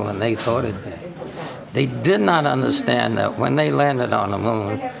more role than they thought it did. They did not understand that when they landed on the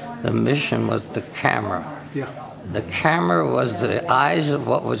moon, the mission was the camera. Yeah. The camera was the eyes of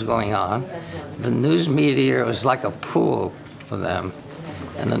what was going on. The news media was like a pool for them.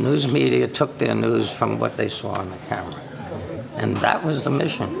 And the news media took their news from what they saw on the camera. And that was the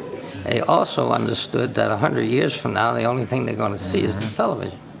mission. They also understood that 100 years from now, the only thing they're going to see is the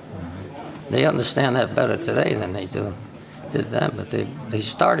television. They understand that better today than they did then, but they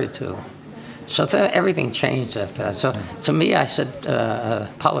started to. So everything changed after that. So to me, I said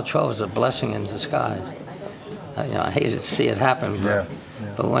Apollo 12 was a blessing in disguise. I hated to see it happen,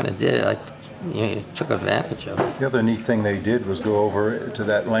 but when it did, I took advantage of it. The other neat thing they did was go over to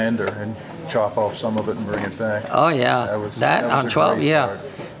that lander and chop off some of it and bring it back. Oh yeah, that was on 12, yeah.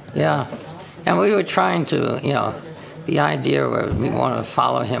 Yeah, and we were trying to, the idea where we wanted to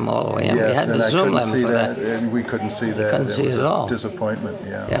follow him all the way in. Yes, we had the zoom limit for that. And we couldn't see that. Couldn't see it at all. Disappointment,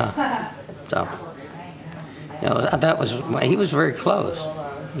 yeah. Yeah, so, that was, he was very close.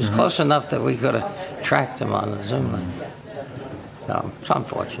 He was close enough that we could have tracked him on the zoom limit. So, it's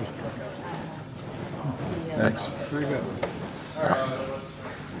unfortunate. Thanks. Very good.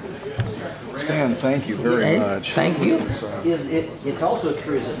 Stan, thank you very much. Thank you. It's also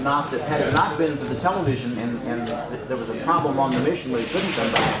true, is it not, that had it not been for the television and there was a problem on the mission where he couldn't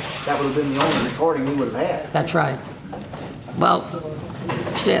come back, that would have been the only recording we would have had. That's right. Well,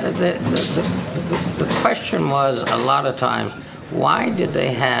 see, the question was a lot of times, why did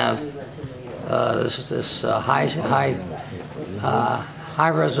they have this high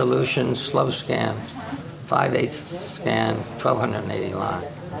resolution slow scan, 5/8 scan, 1280 line?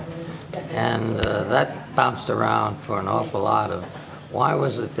 And that bounced around for an awful lot of, why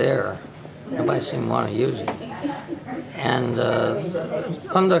was it there? Nobody seemed to want to use it. And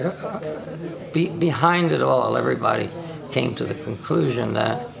behind it all, everybody came to the conclusion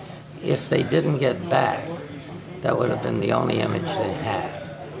that if they didn't get back, that would have been the only image they had.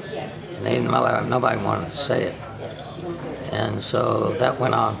 And nobody wanted to say it. And so that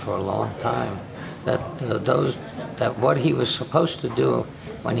went on for a long time. That what he was supposed to do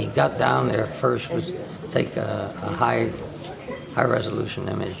when he got down there first was take a high resolution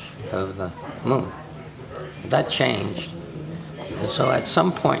image of the moon. That changed. And so at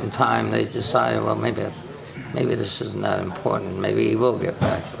some point in time they decided, well, maybe this isn't that important. Maybe he will get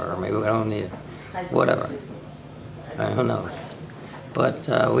back, or maybe we don't need it. Whatever. Who knows? But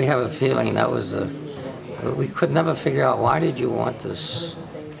we have a feeling that was we could never figure out, why did you want this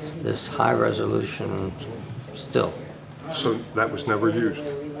high resolution still? So that was never used?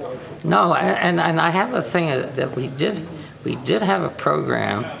 No, and I have a thing that we did have a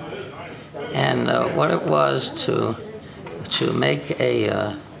program, and what it was to make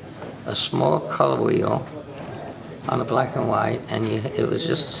a small color wheel on a black and white, and it was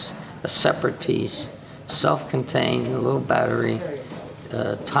just a separate piece, self-contained, a little battery,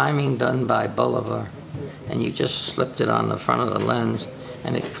 timing done by Bolivar, and you just slipped it on the front of the lens,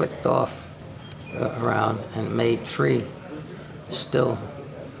 and it clicked off around and made 3 still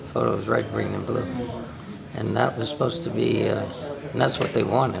photos, red, green, and blue. And that was supposed to be, and that's what they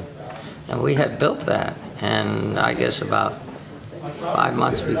wanted. And we had built that, and I guess about 5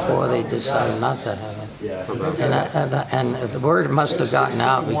 months before they decided not to have it. And the word must have gotten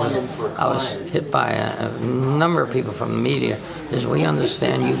out because I was hit by a number of people from the media, is we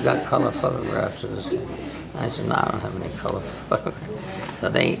understand you've got color photographs of this. I said, no, I don't have any color photographs. So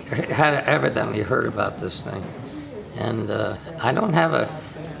they had evidently heard about this thing. And I don't have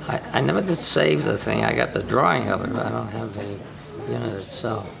I never did save the thing. I got the drawing of it, but I don't have the unit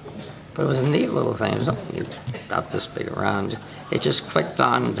itself. But it was a neat little thing. It was only about this big around. It just clicked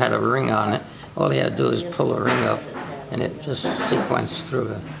on, it had a ring on it. All you had to do is pull the ring up, and it just sequenced through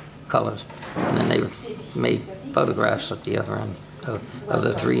the colors. And then they made photographs at the other end of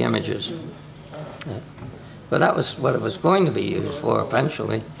the 3 images. But that was what it was going to be used for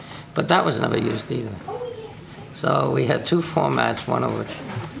eventually. But that was never used either. So we had 2 formats, one of which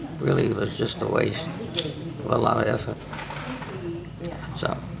really was just a waste of a lot of effort.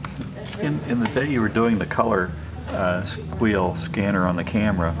 So. In the day you were doing the color wheel scanner on the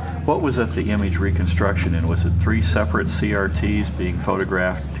camera, what was at the image reconstruction in? Was it 3 separate CRTs being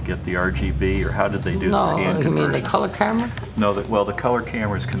photographed to get the RGB, or how did they do the scan conversion? No, you mean the color camera? No, the color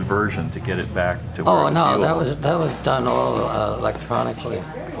camera's conversion to get it back to where it was viewable. that was done all electronically,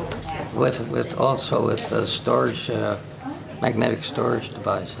 with the storage, magnetic storage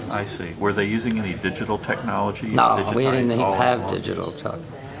devices. I see. Were they using any digital technology? No, we didn't have digital technology.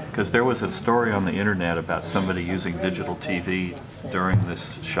 Because there was a story on the internet about somebody using digital TV during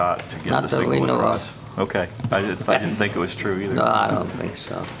this shot to get the signal across. Okay, I didn't think it was true either. No, I don't think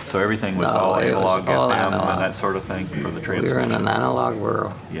so. So everything was all analog FM and that sort of thing for the transmission. We were in an analog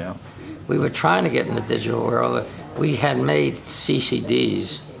world. Yeah. We were trying to get in the digital world. We had made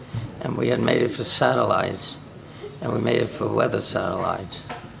CCDs, and we had made it for satellites, and we made it for weather satellites.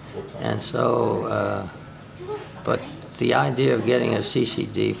 And so, but the idea of getting a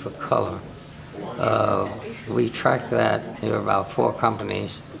CCD for color, we tracked that. There were about 4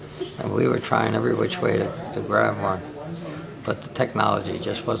 companies, and we were trying every which way to grab one, but the technology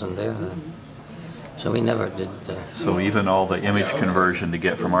just wasn't there then. So we never did. So even all the image conversion to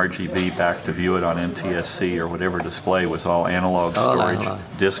get from RGB back to view it on NTSC or whatever display was all analog storage,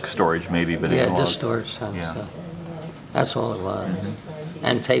 disk storage maybe, but analog. Yeah, disk storage stuff. That's all it was.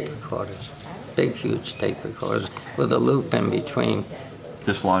 And tape recorders. Big, huge tape recorders with a loop in between.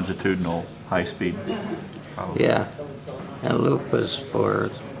 Just longitudinal, high speed? Yeah. And a loop was for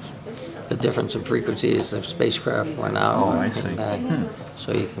the difference in frequencies the spacecraft went out. Oh, I see. Back,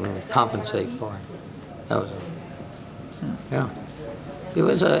 so you can compensate for it. That was yeah. It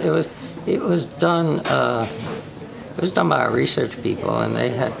was done. It was done by our research people, and they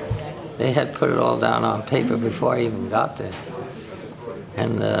had put it all down on paper before I even got there.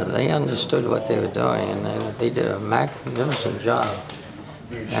 And they understood what they were doing, and they did a magnificent job.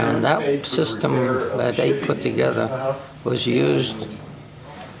 And that system that they put together was used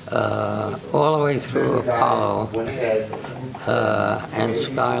all the way through Apollo and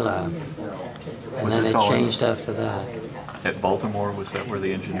Skylab. And then they changed after that. At Baltimore, was that where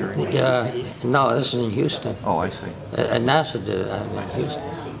the engineering was? No, this is in Houston. Oh, I see. NASA did that in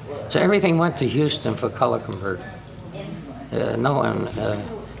Houston. So everything went to Houston for color conversion. No one,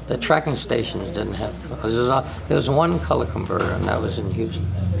 the tracking stations didn't have. There was 1 color converter, and that was in Houston.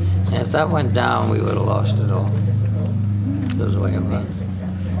 And if that went down, we would have lost it all. That was the way it was.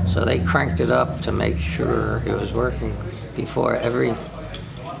 So they cranked it up to make sure it was working before a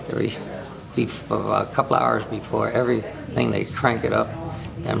couple hours before everything. They crank it up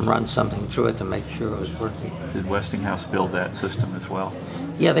and run something through it to make sure it was working. Did Westinghouse build that system as well?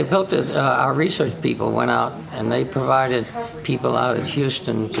 Yeah, they built it. Our research people went out and they provided people out at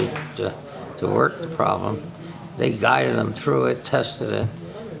Houston to work the problem. They guided them through it, tested it,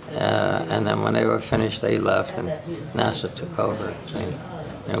 and then when they were finished, they left and NASA took over.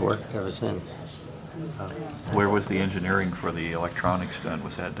 They worked ever since. Where was the engineering for the electronics done?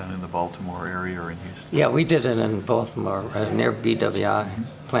 Was that done in the Baltimore area or in Houston? Yeah, we did it in Baltimore, near BWI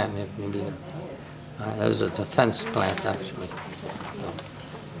plant. It was a defense plant, actually.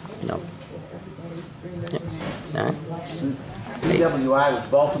 No. Yeah. BWI was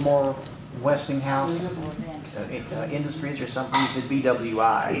Baltimore Westinghouse Industries or something. You said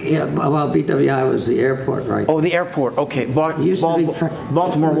BWI. Yeah, well, BWI was the airport, right? Oh, the airport. Okay,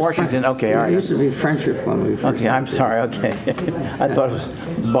 Baltimore, Washington. Okay, all right. It used to be Friendship when we first. Okay, I'm sorry. Okay, I thought it was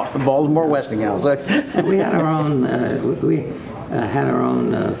Baltimore Westinghouse. We had our own. We had our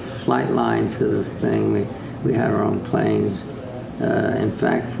own flight line to the thing. We had our own planes. In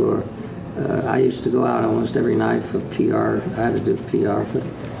fact, I used to go out almost every night for PR. I had to do PR for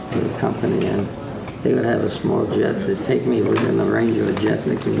the company, and they would have a small jet to take me within the range of a jet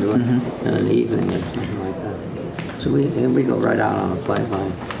they can do it in an evening or something like that. So we go right out on a flight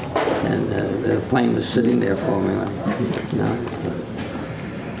line, and the plane was sitting there for me.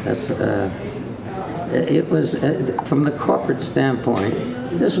 It was from the corporate standpoint.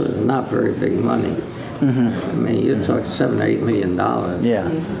 This was not very big money. I mean, you're talking $7 or $8 million. Yeah. I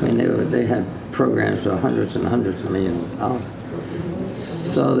mean, they had programs for hundreds and hundreds of millions of dollars.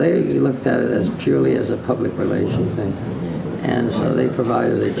 So they looked at it as purely as a public relations thing. And so they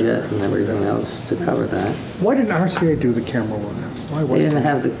provided a jet and everything else to cover that. Why didn't RCA do the camera work? They didn't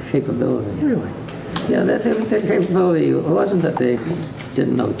have the capability. Really? Yeah, their capability, it wasn't that they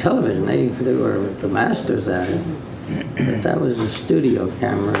didn't know television. They were the masters at it. But that was a studio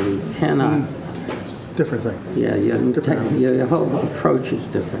camera. You cannot... Different thing. Yeah, your whole approach is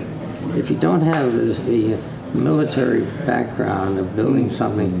different. If you don't have the military background of building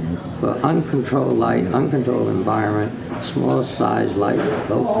something for uncontrolled light, uncontrolled environment, small size, light,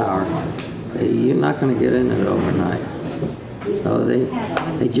 low power, you're not going to get in it overnight. So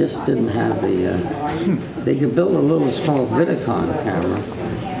they just didn't have the, they could build a little small Vidicon camera,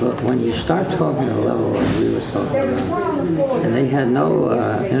 but when you start talking at a level that we were talking about, and they had no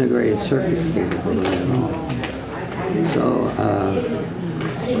integrated circuit capability at all. So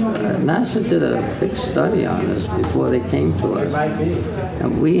NASA did a big study on this before they came to us,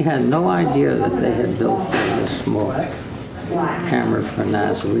 and we had no idea that they had built a small camera for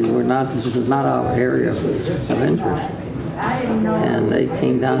NASA. We were not, this was not our area of interest. And they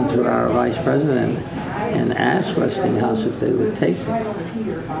came down to our vice president and asked Westinghouse if they would take it.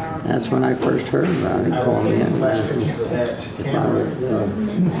 That's when I first heard about it. He called me and asked me if I would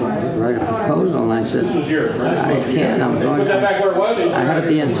write a proposal, and I said, I can't, I'm going to, I had to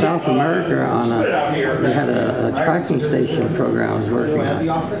be in South America on they had a tracking station program I was working on.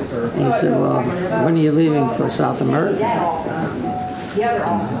 And he said, well, when are you leaving for South America?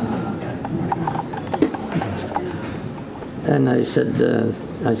 And I said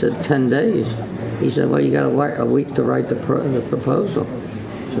 10 days. He said, well, you got a week to write the proposal.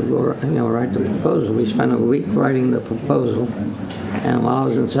 So we'll write the proposal. We spent a week writing the proposal, and while I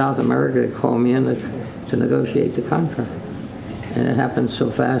was in South America, they called me in to negotiate the contract. And it happened so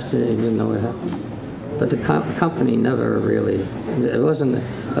fast, you didn't know what happened. But the company never really, it wasn't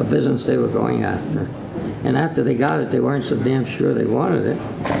a business they were going after. And after they got it, they weren't so damn sure they wanted it.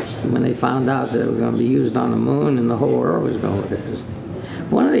 When they found out that it was going to be used on the moon and the whole world was going to look at this.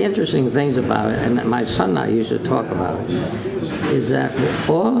 One of the interesting things about it, and my son and I used to talk about it, is that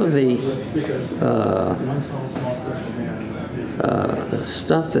all of the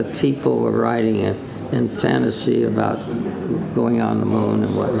stuff that people were writing in fantasy about going on the moon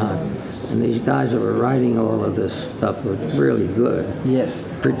and whatnot, and these guys that were writing all of this stuff was really good. Yes.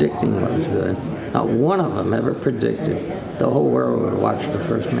 Predicting what was good. Not one of them ever predicted the whole world would watch the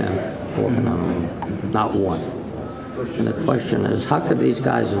first man walking on the moon. Not one. And the question is, how could these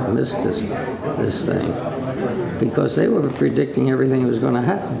guys have missed this thing? Because they were predicting everything that was going to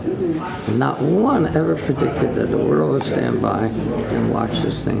happen. Not one ever predicted that the world would stand by and watch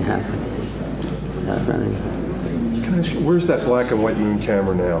this thing happen. Can I ask you, where's that black and white moon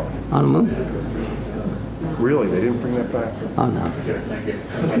camera now? On the moon. Really? They didn't bring that back? Oh, no.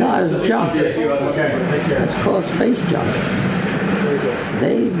 No, it's junk. It's called space junk.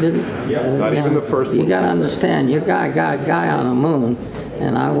 They didn't. Not even the first one. You got to understand, you got a guy on the moon,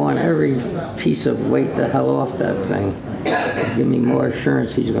 and I want every piece of weight the hell off that thing to give me more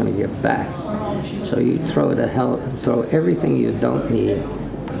assurance he's going to get back. So you throw everything you don't need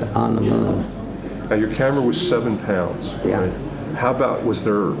on the moon. Now your camera was 7 pounds. Yeah. Right? How about, was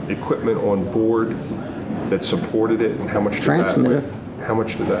there equipment on board that supported it, and how much did that weigh? How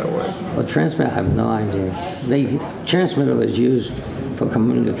much did that weigh? Well, transmitter, I have no idea. The transmitter was used for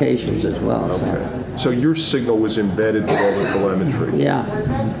communications as well. Okay. So. So your signal was embedded with all the telemetry? Yeah.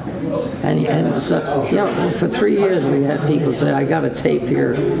 And so, you know, for 3 years we had people say, I got a tape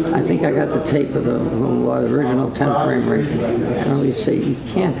here. I think I got the tape of the original 10 frame rate. And we say, you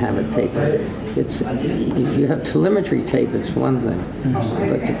can't have a tape. It's, if you have telemetry tape, it's one thing.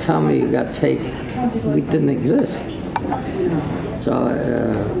 But to tell me you got tape, we didn't exist. So,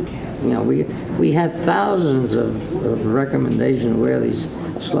 you know, we had thousands of recommendations where these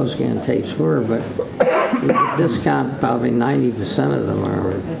slow scan tapes were, but we could discount probably 90% of them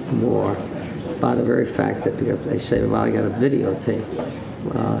or more by the very fact that they say, well, I got a videotape.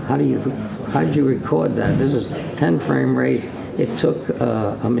 How did you record that? This is 10 frame rate. It took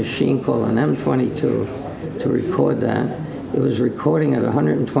a machine called an M22 to record that. It was recording at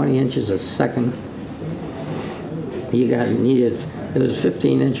 120 inches a second. It was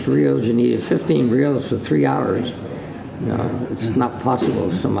 15-inch reels. You needed 15 reels for 3 hours. No, it's not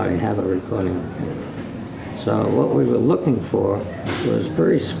possible somebody have a recording. So what we were looking for was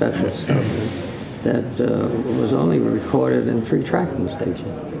very special stuff that was only recorded in 3 tracking stations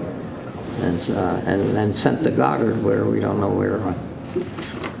and sent to Goddard where we don't know where.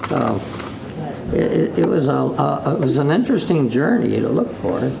 So it was an interesting journey to look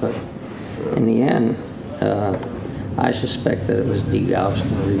for it, but in the end, I suspect that it was degaussed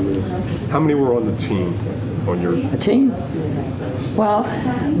and reused. How many were on the team? A team? Well,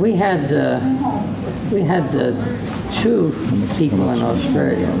 we had 2 people in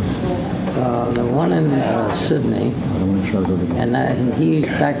Australia. The one in Sydney, and he's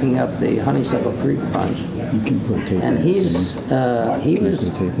backing up the Honeysuckle Creek bunch. And he was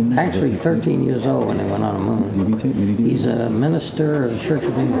actually 13 years old when they went on the moon. He's a minister of the Church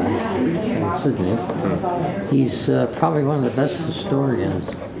of England in Sydney. He's probably one of the best historians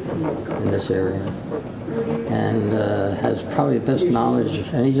in this area, and has probably the best knowledge.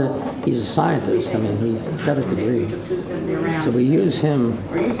 And he's a scientist. I mean, he's got a degree. So we use him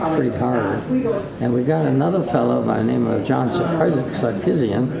pretty hard. And we got another fellow by the name of John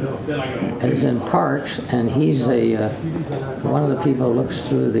Sarkisian, is in Parks, and he's one of the people who looks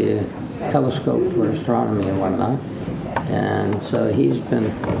through the telescope for astronomy and whatnot. And so he's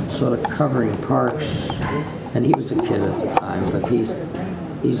been sort of covering Parks, and he was a kid at the time, but he's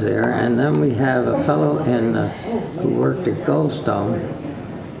there. And then we have a fellow who worked at Goldstone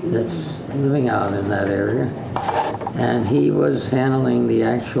that's living out in that area, and he was handling the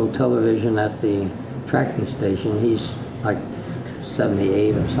actual television at the tracking station. He's like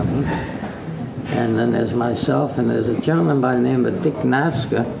 78 or something. And then there's myself, and there's a gentleman by the name of Dick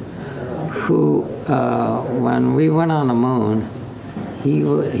Navska, who, when we went on the moon, he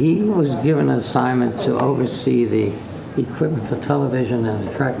was given an assignment to oversee the equipment for television and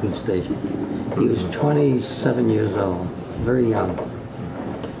the tracking station. He was 27 years old, very young.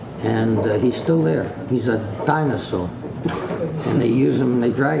 And he's still there. He's a dinosaur. And they use him,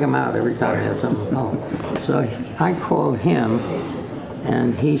 they drag him out every time they have something home. So I called him,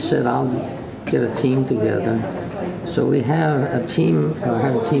 and he said, I'll get a team together. So we have a team,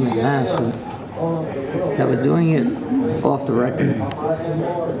 at NASA that were doing it off the record.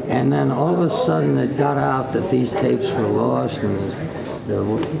 And then all of a sudden it got out that these tapes were lost, and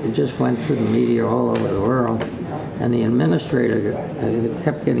it just went through the media all over the world. And the administrator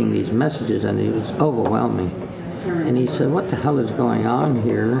kept getting these messages, and it was overwhelming. And he said, what the hell is going on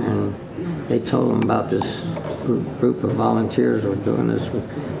here? And they told him about this group of volunteers who were doing this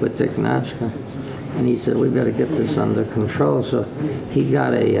with Dick Navska. And he said, we've got to get this under control. So he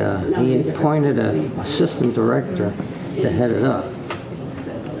got he appointed an assistant director to head it up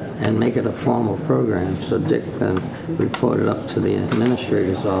and make it a formal program. So Dick then reported up to the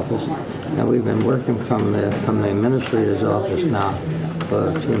administrator's office. And we've been working from the administrator's office now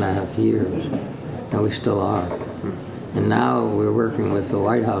for 2.5 years. And we still are. And now we're working with the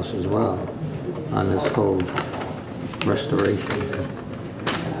White House as well on this whole restoration.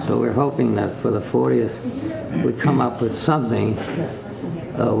 So we're hoping that for the 40th, we come up with something.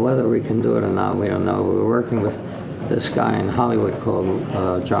 Whether we can do it or not, we don't know. We're working with this guy in Hollywood called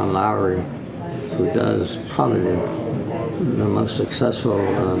John Lowry, who does probably the most successful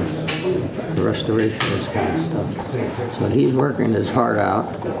restoration of this kind of stuff. So he's working his heart out.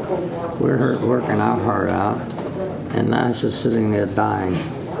 We're working our heart out. And NASA's sitting there dying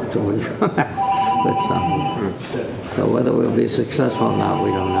until we come out with something. So whether we'll be successful or not,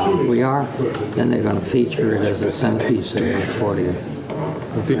 we don't know. If we are, then they're going to feature it as a centerpiece of the 40th.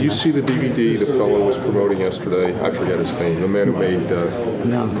 Did you see the DVD the fellow was promoting yesterday? I forget his name. The man who made,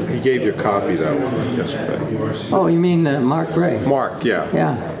 no. He gave you a copy of that one yesterday. Oh, you mean Mark Gray? Mark, yeah.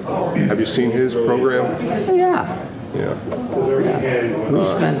 Yeah. Have you seen his program? Yeah. Yeah. We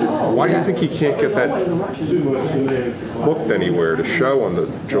spent. Why do you think he can't get that booked anywhere to show on the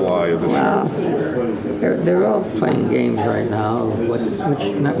July of this year? They're all playing games right now, which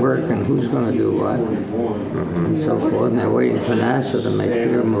network and who's going to do what, and so forth. And they're waiting for NASA to make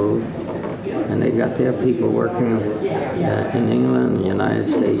their move. And they got their people working in England, the United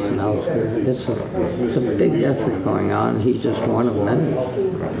States, and elsewhere. It's a big effort going on. He's just one of many.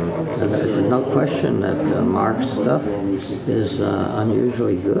 There's no question that Mark's stuff is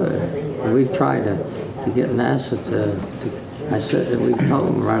unusually good. We've tried to get NASA to I said we've told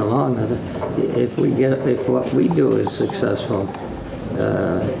them right along that if what we do is successful,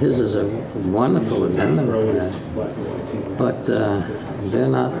 his is a wonderful addendum to that. But they're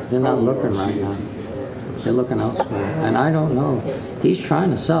not looking right now. They're looking elsewhere, and I don't know. He's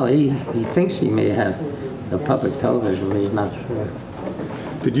trying to sell. He thinks he may have a public television, but he's not sure.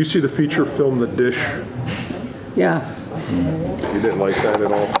 Did you see the feature film The Dish? Yeah. You didn't like that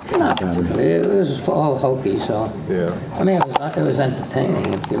at all? No, it was all hokey. So yeah. I mean, it was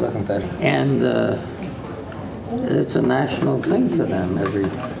entertaining if you're looking for it, and it's a national thing for them every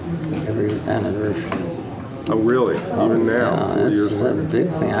anniversary. Oh, really? Even now, 4 years later? It's a big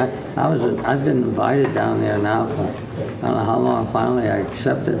thing. I've been invited down there now for I don't know how long. Finally, I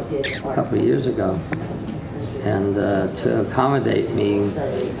accepted a couple of years ago, and to accommodate me,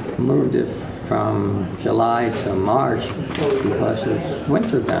 moved it from July to March because it's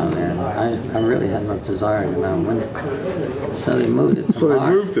winter down there. I really had no desire to go winter, so they moved it to March. So they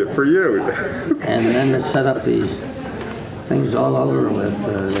moved it for you. And then they set up these things all over with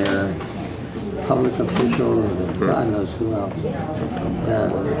their public officials, God knows who else,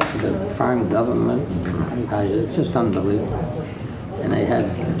 the prime government, it's just unbelievable. And they had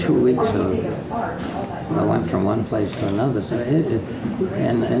 2 weeks of, I went from one place to another. So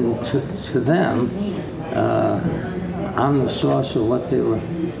and to them, I'm the source of what they were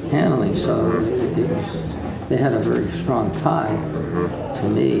handling. So they had a very strong tie to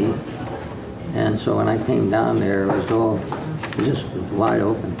me. And so when I came down there, it was just wide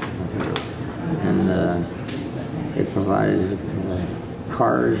open. And they provided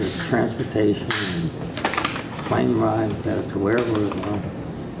cars, transportation, and plane ride to wherever it was going.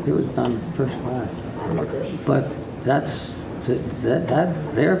 It was done first class. But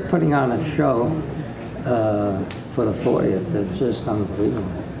they're putting on a show for the 40th. It's just unbelievable.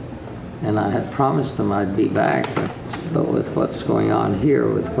 And I had promised them I'd be back, but with what's going on here,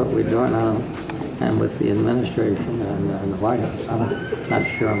 with what we're doing, and with the administration and the White House, I'm not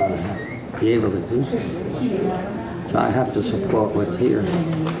sure I'm going to be able to do so. So I have to support what's here.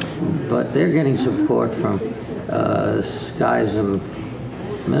 But they're getting support from this guy's a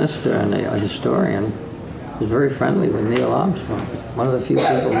minister and a historian who's very friendly with Neil Armstrong. One of the few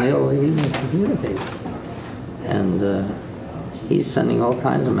people Neil even communicates. And he's sending all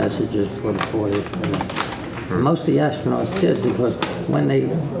kinds of messages for the 40th. Most of the astronauts did, because when they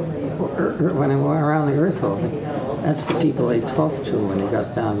were around the Earth orbit, that's the people they talked to when they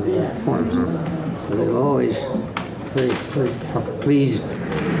got down to the points. So they were always very, very pleased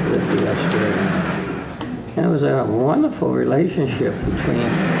with the Australian. And it was a wonderful relationship between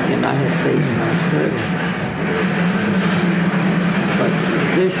the United States and Australia. But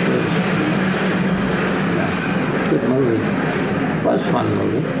Dish was a good movie. It was a fun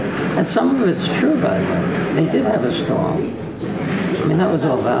movie. And some of it's true, by the way. They did have a storm. I mean, that was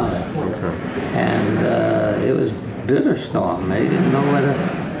all valid. And it was a bitter storm. They didn't know whether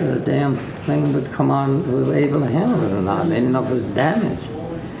the damn thing would come on, we were able to handle it or not. They didn't know if it was damaged.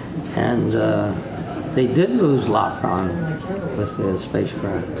 And they did lose lock-on with the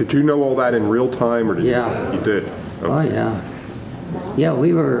spacecraft. Did you know all that in real time, or did you did? Okay. Oh, yeah. Yeah,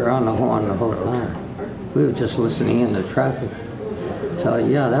 we were on the horn the whole time. We were just listening in the traffic. So,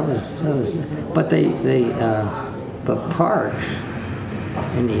 yeah, that was but but Parks,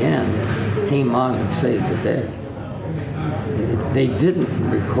 in the end, came on and saved the day. They didn't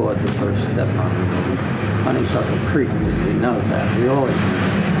record the first step on the movie. Honeysuckle Creek, we know that. We always knew.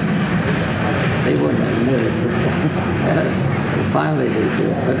 They wouldn't admit it. Finally they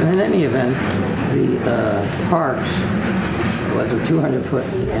did. But in any event, the Parks was a 200-foot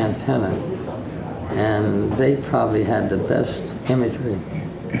antenna, and they probably had the best imagery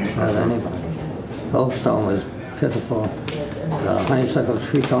of anybody. Goldstone was pitiful. Honeysuckle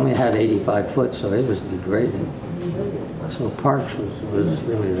Creek only had 85 foot, so it was degraded. So Parks was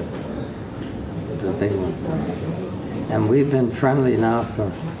really the big one. And we've been friendly now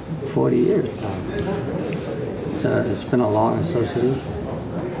for 40 years. So it's been a long association.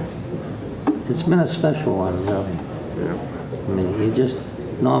 It's been a special one, really. I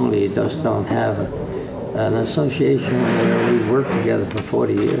mean, normally you just don't have an association where we worked together for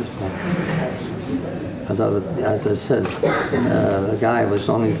 40 years. Although, as I said, the guy was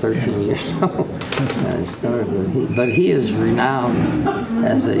only 13 years old when I started. But he is renowned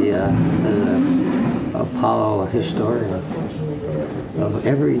as an Apollo historian.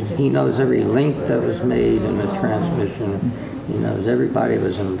 He knows every link that was made in the transmission. He knows everybody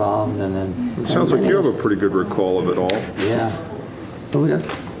was involved in it. Sounds like you have a pretty good recall of it all. Yeah.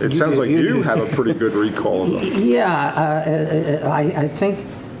 It sounds like you have a pretty good recall of it. Yeah, I think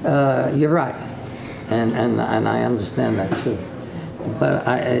you're right. And I understand that too, but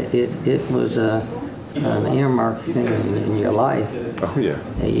it was an earmark thing in your life. Oh yeah.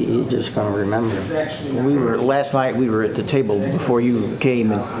 You're just gonna remember. Last night we were at the table before you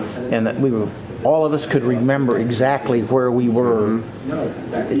came, and all of us could remember exactly where we were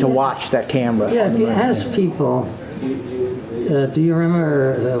to watch that camera. Yeah, if you ask people, do you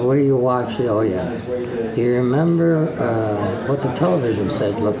remember where you watched it? Oh yeah. Do you remember what the television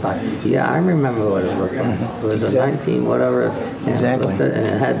set looked like? Yeah, I remember what it looked like. It was a 19 whatever. Exactly. And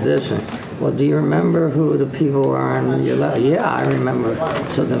it had this. Well, do you remember who the people were on your left? Yeah, I remember.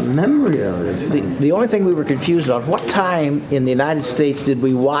 So the memory of it. The only thing we were confused on, what time in the United States did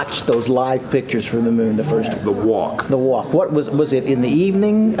we watch those live pictures from the moon, the first? The walk. The walk. What was it in the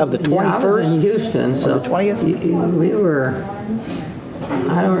evening of the 21st? Yeah, I was in Houston. So the 20th? We were...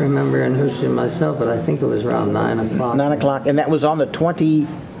 I don't remember in Houston myself, but I think it was around 9 o'clock. 9 o'clock, and that was on the 20th.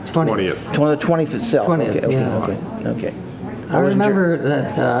 20th itself. 20th, yeah. Okay. I remember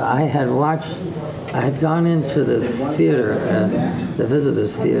that I had gone into the theater, the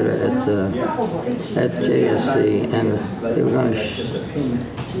visitors theater at JSC, and they were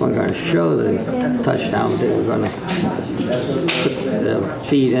going to show the touchdown. They were going to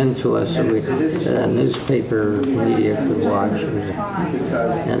feed into us so the newspaper media could watch,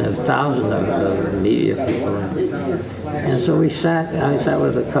 and there were thousands of media people. And so I sat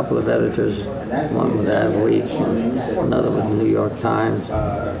with a couple of editors, one with Ad Week, another with the New York Times,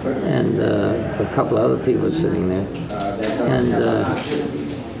 and a couple of other people sitting there. And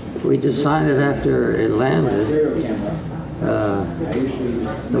we decided after it landed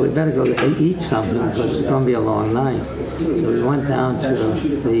that we better go eat something because it's going to be a long night. So we went down to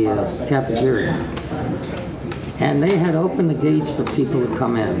the cafeteria. And they had opened the gates for people to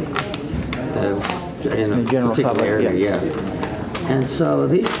come in a general particular public, area. yeah. And so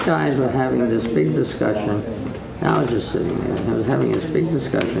these guys were having this big discussion. I was just sitting there. I was having this big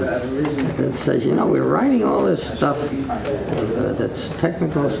discussion that says, you know, we're writing all this stuff that's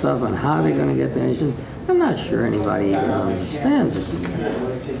technical stuff on how they're going to get there. He said, I'm not sure anybody even understands it.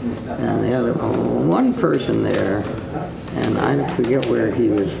 And the other one person there, and I forget where he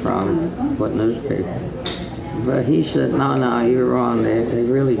was from, what newspaper, but he said, no, you're wrong. They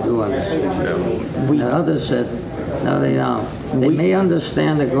really do understand. The others said, no, they don't. They may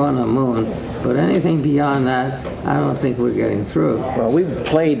understand they're going to the moon, but anything beyond that, I don't think we're getting through. Well, we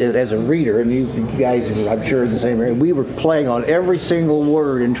played it as a reader, and you guys, I'm sure, in the same area. We were playing on every single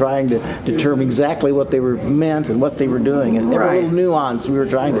word and trying to determine exactly what they were meant and what they were doing, and every little nuance we were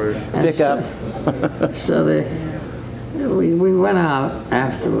trying to pick up. So we went out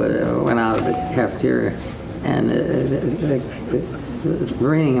afterward, went out of the cafeteria, and it was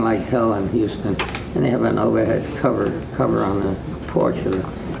raining like hell in Houston, and they have an overhead cover on the porch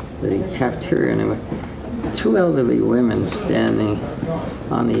of the cafeteria, and there were two elderly women standing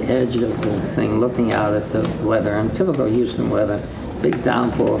on the edge of the thing looking out at the weather, and typical Houston weather, big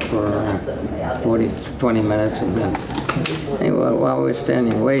downpour for 20 minutes, and then anyway, while we were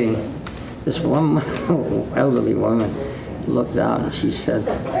standing waiting, this one elderly woman looked out and she said,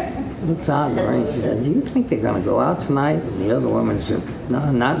 looked out in the rain, she said, do you think they're going to go out tonight? And the other woman said,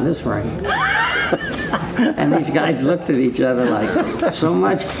 no, not in this rain. And these guys looked at each other like, so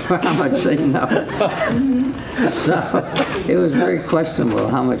much for how much they know. So it was very questionable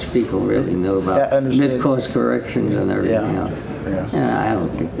how much people really knew about mid-course corrections and everything else. And I don't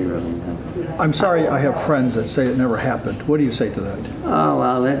think they really know. I'm sorry, I have friends that say it never happened. What do you say to that? Oh,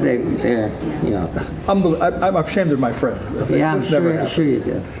 well, they're, you know. I'm ashamed of my friends. Yeah, I'm sure you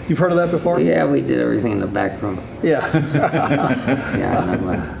did. You've heard of that before? Yeah, we did everything in the back room. Yeah. Yeah, I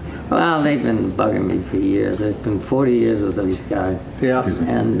know. Well, they've been bugging me for years. It's been 40 years with these guys. Yeah.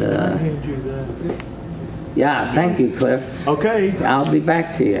 And, yeah, thank you, Cliff. Okay. I'll be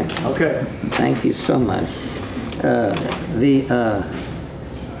back to you. Okay. Thank you so much.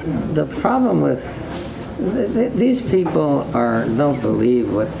 The problem with these people don't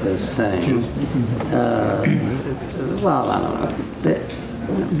believe what they're saying. Well, I don't know.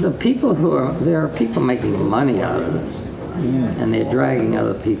 The people there are people making money out of this. and they're dragging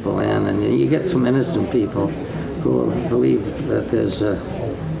other people in, and you get some innocent people who will believe that there's a,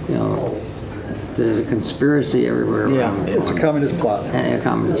 you know, there's a conspiracy everywhere around. Yeah, it's a communist plot. A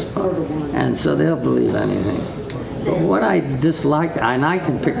communist plot. And so they'll believe anything. But what I dislike, and I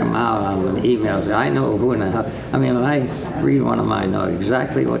can pick them out on the emails, I know who in the hell, I mean, when I read one of mine, I know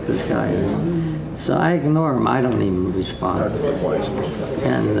exactly what this guy is. So I ignore them, I don't even respond. That's the place.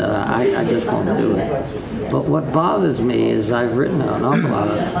 And I just won't do it. But what bothers me is I've written an awful lot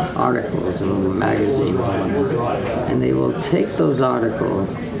of articles in magazines, and they will take those articles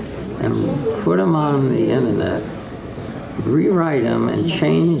and put them on the internet, rewrite them, and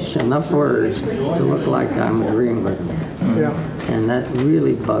change enough words to look like I'm agreeing with them. Yeah. And that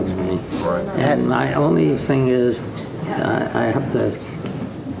really bugs me. Right. And my only thing is, I have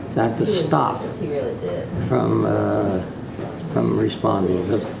to stop from responding.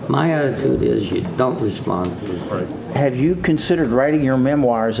 Because my attitude is you don't respond. Right. Have you considered writing your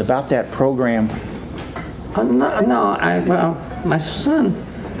memoirs about that program? No, well, my son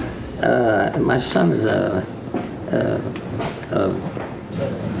is a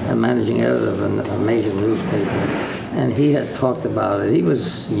managing editor of a major newspaper, and he had talked about it. He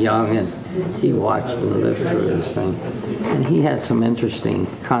was young, and he watched and lived through this thing, and he had some interesting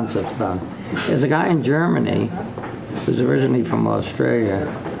concepts about it. There's a guy in Germany who's originally from Australia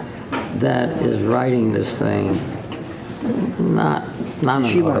that is writing this thing, not an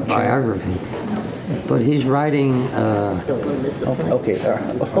autobiography, but he's writing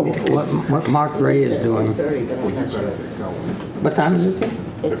what Mark Ray is doing. What time is it?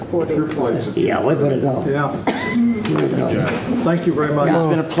 It's 4:30. Yeah, we better go. Yeah. Thank you very much. It's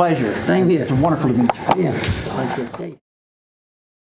been a pleasure. Thank you. It's wonderful to meet you. Yeah. Thank you.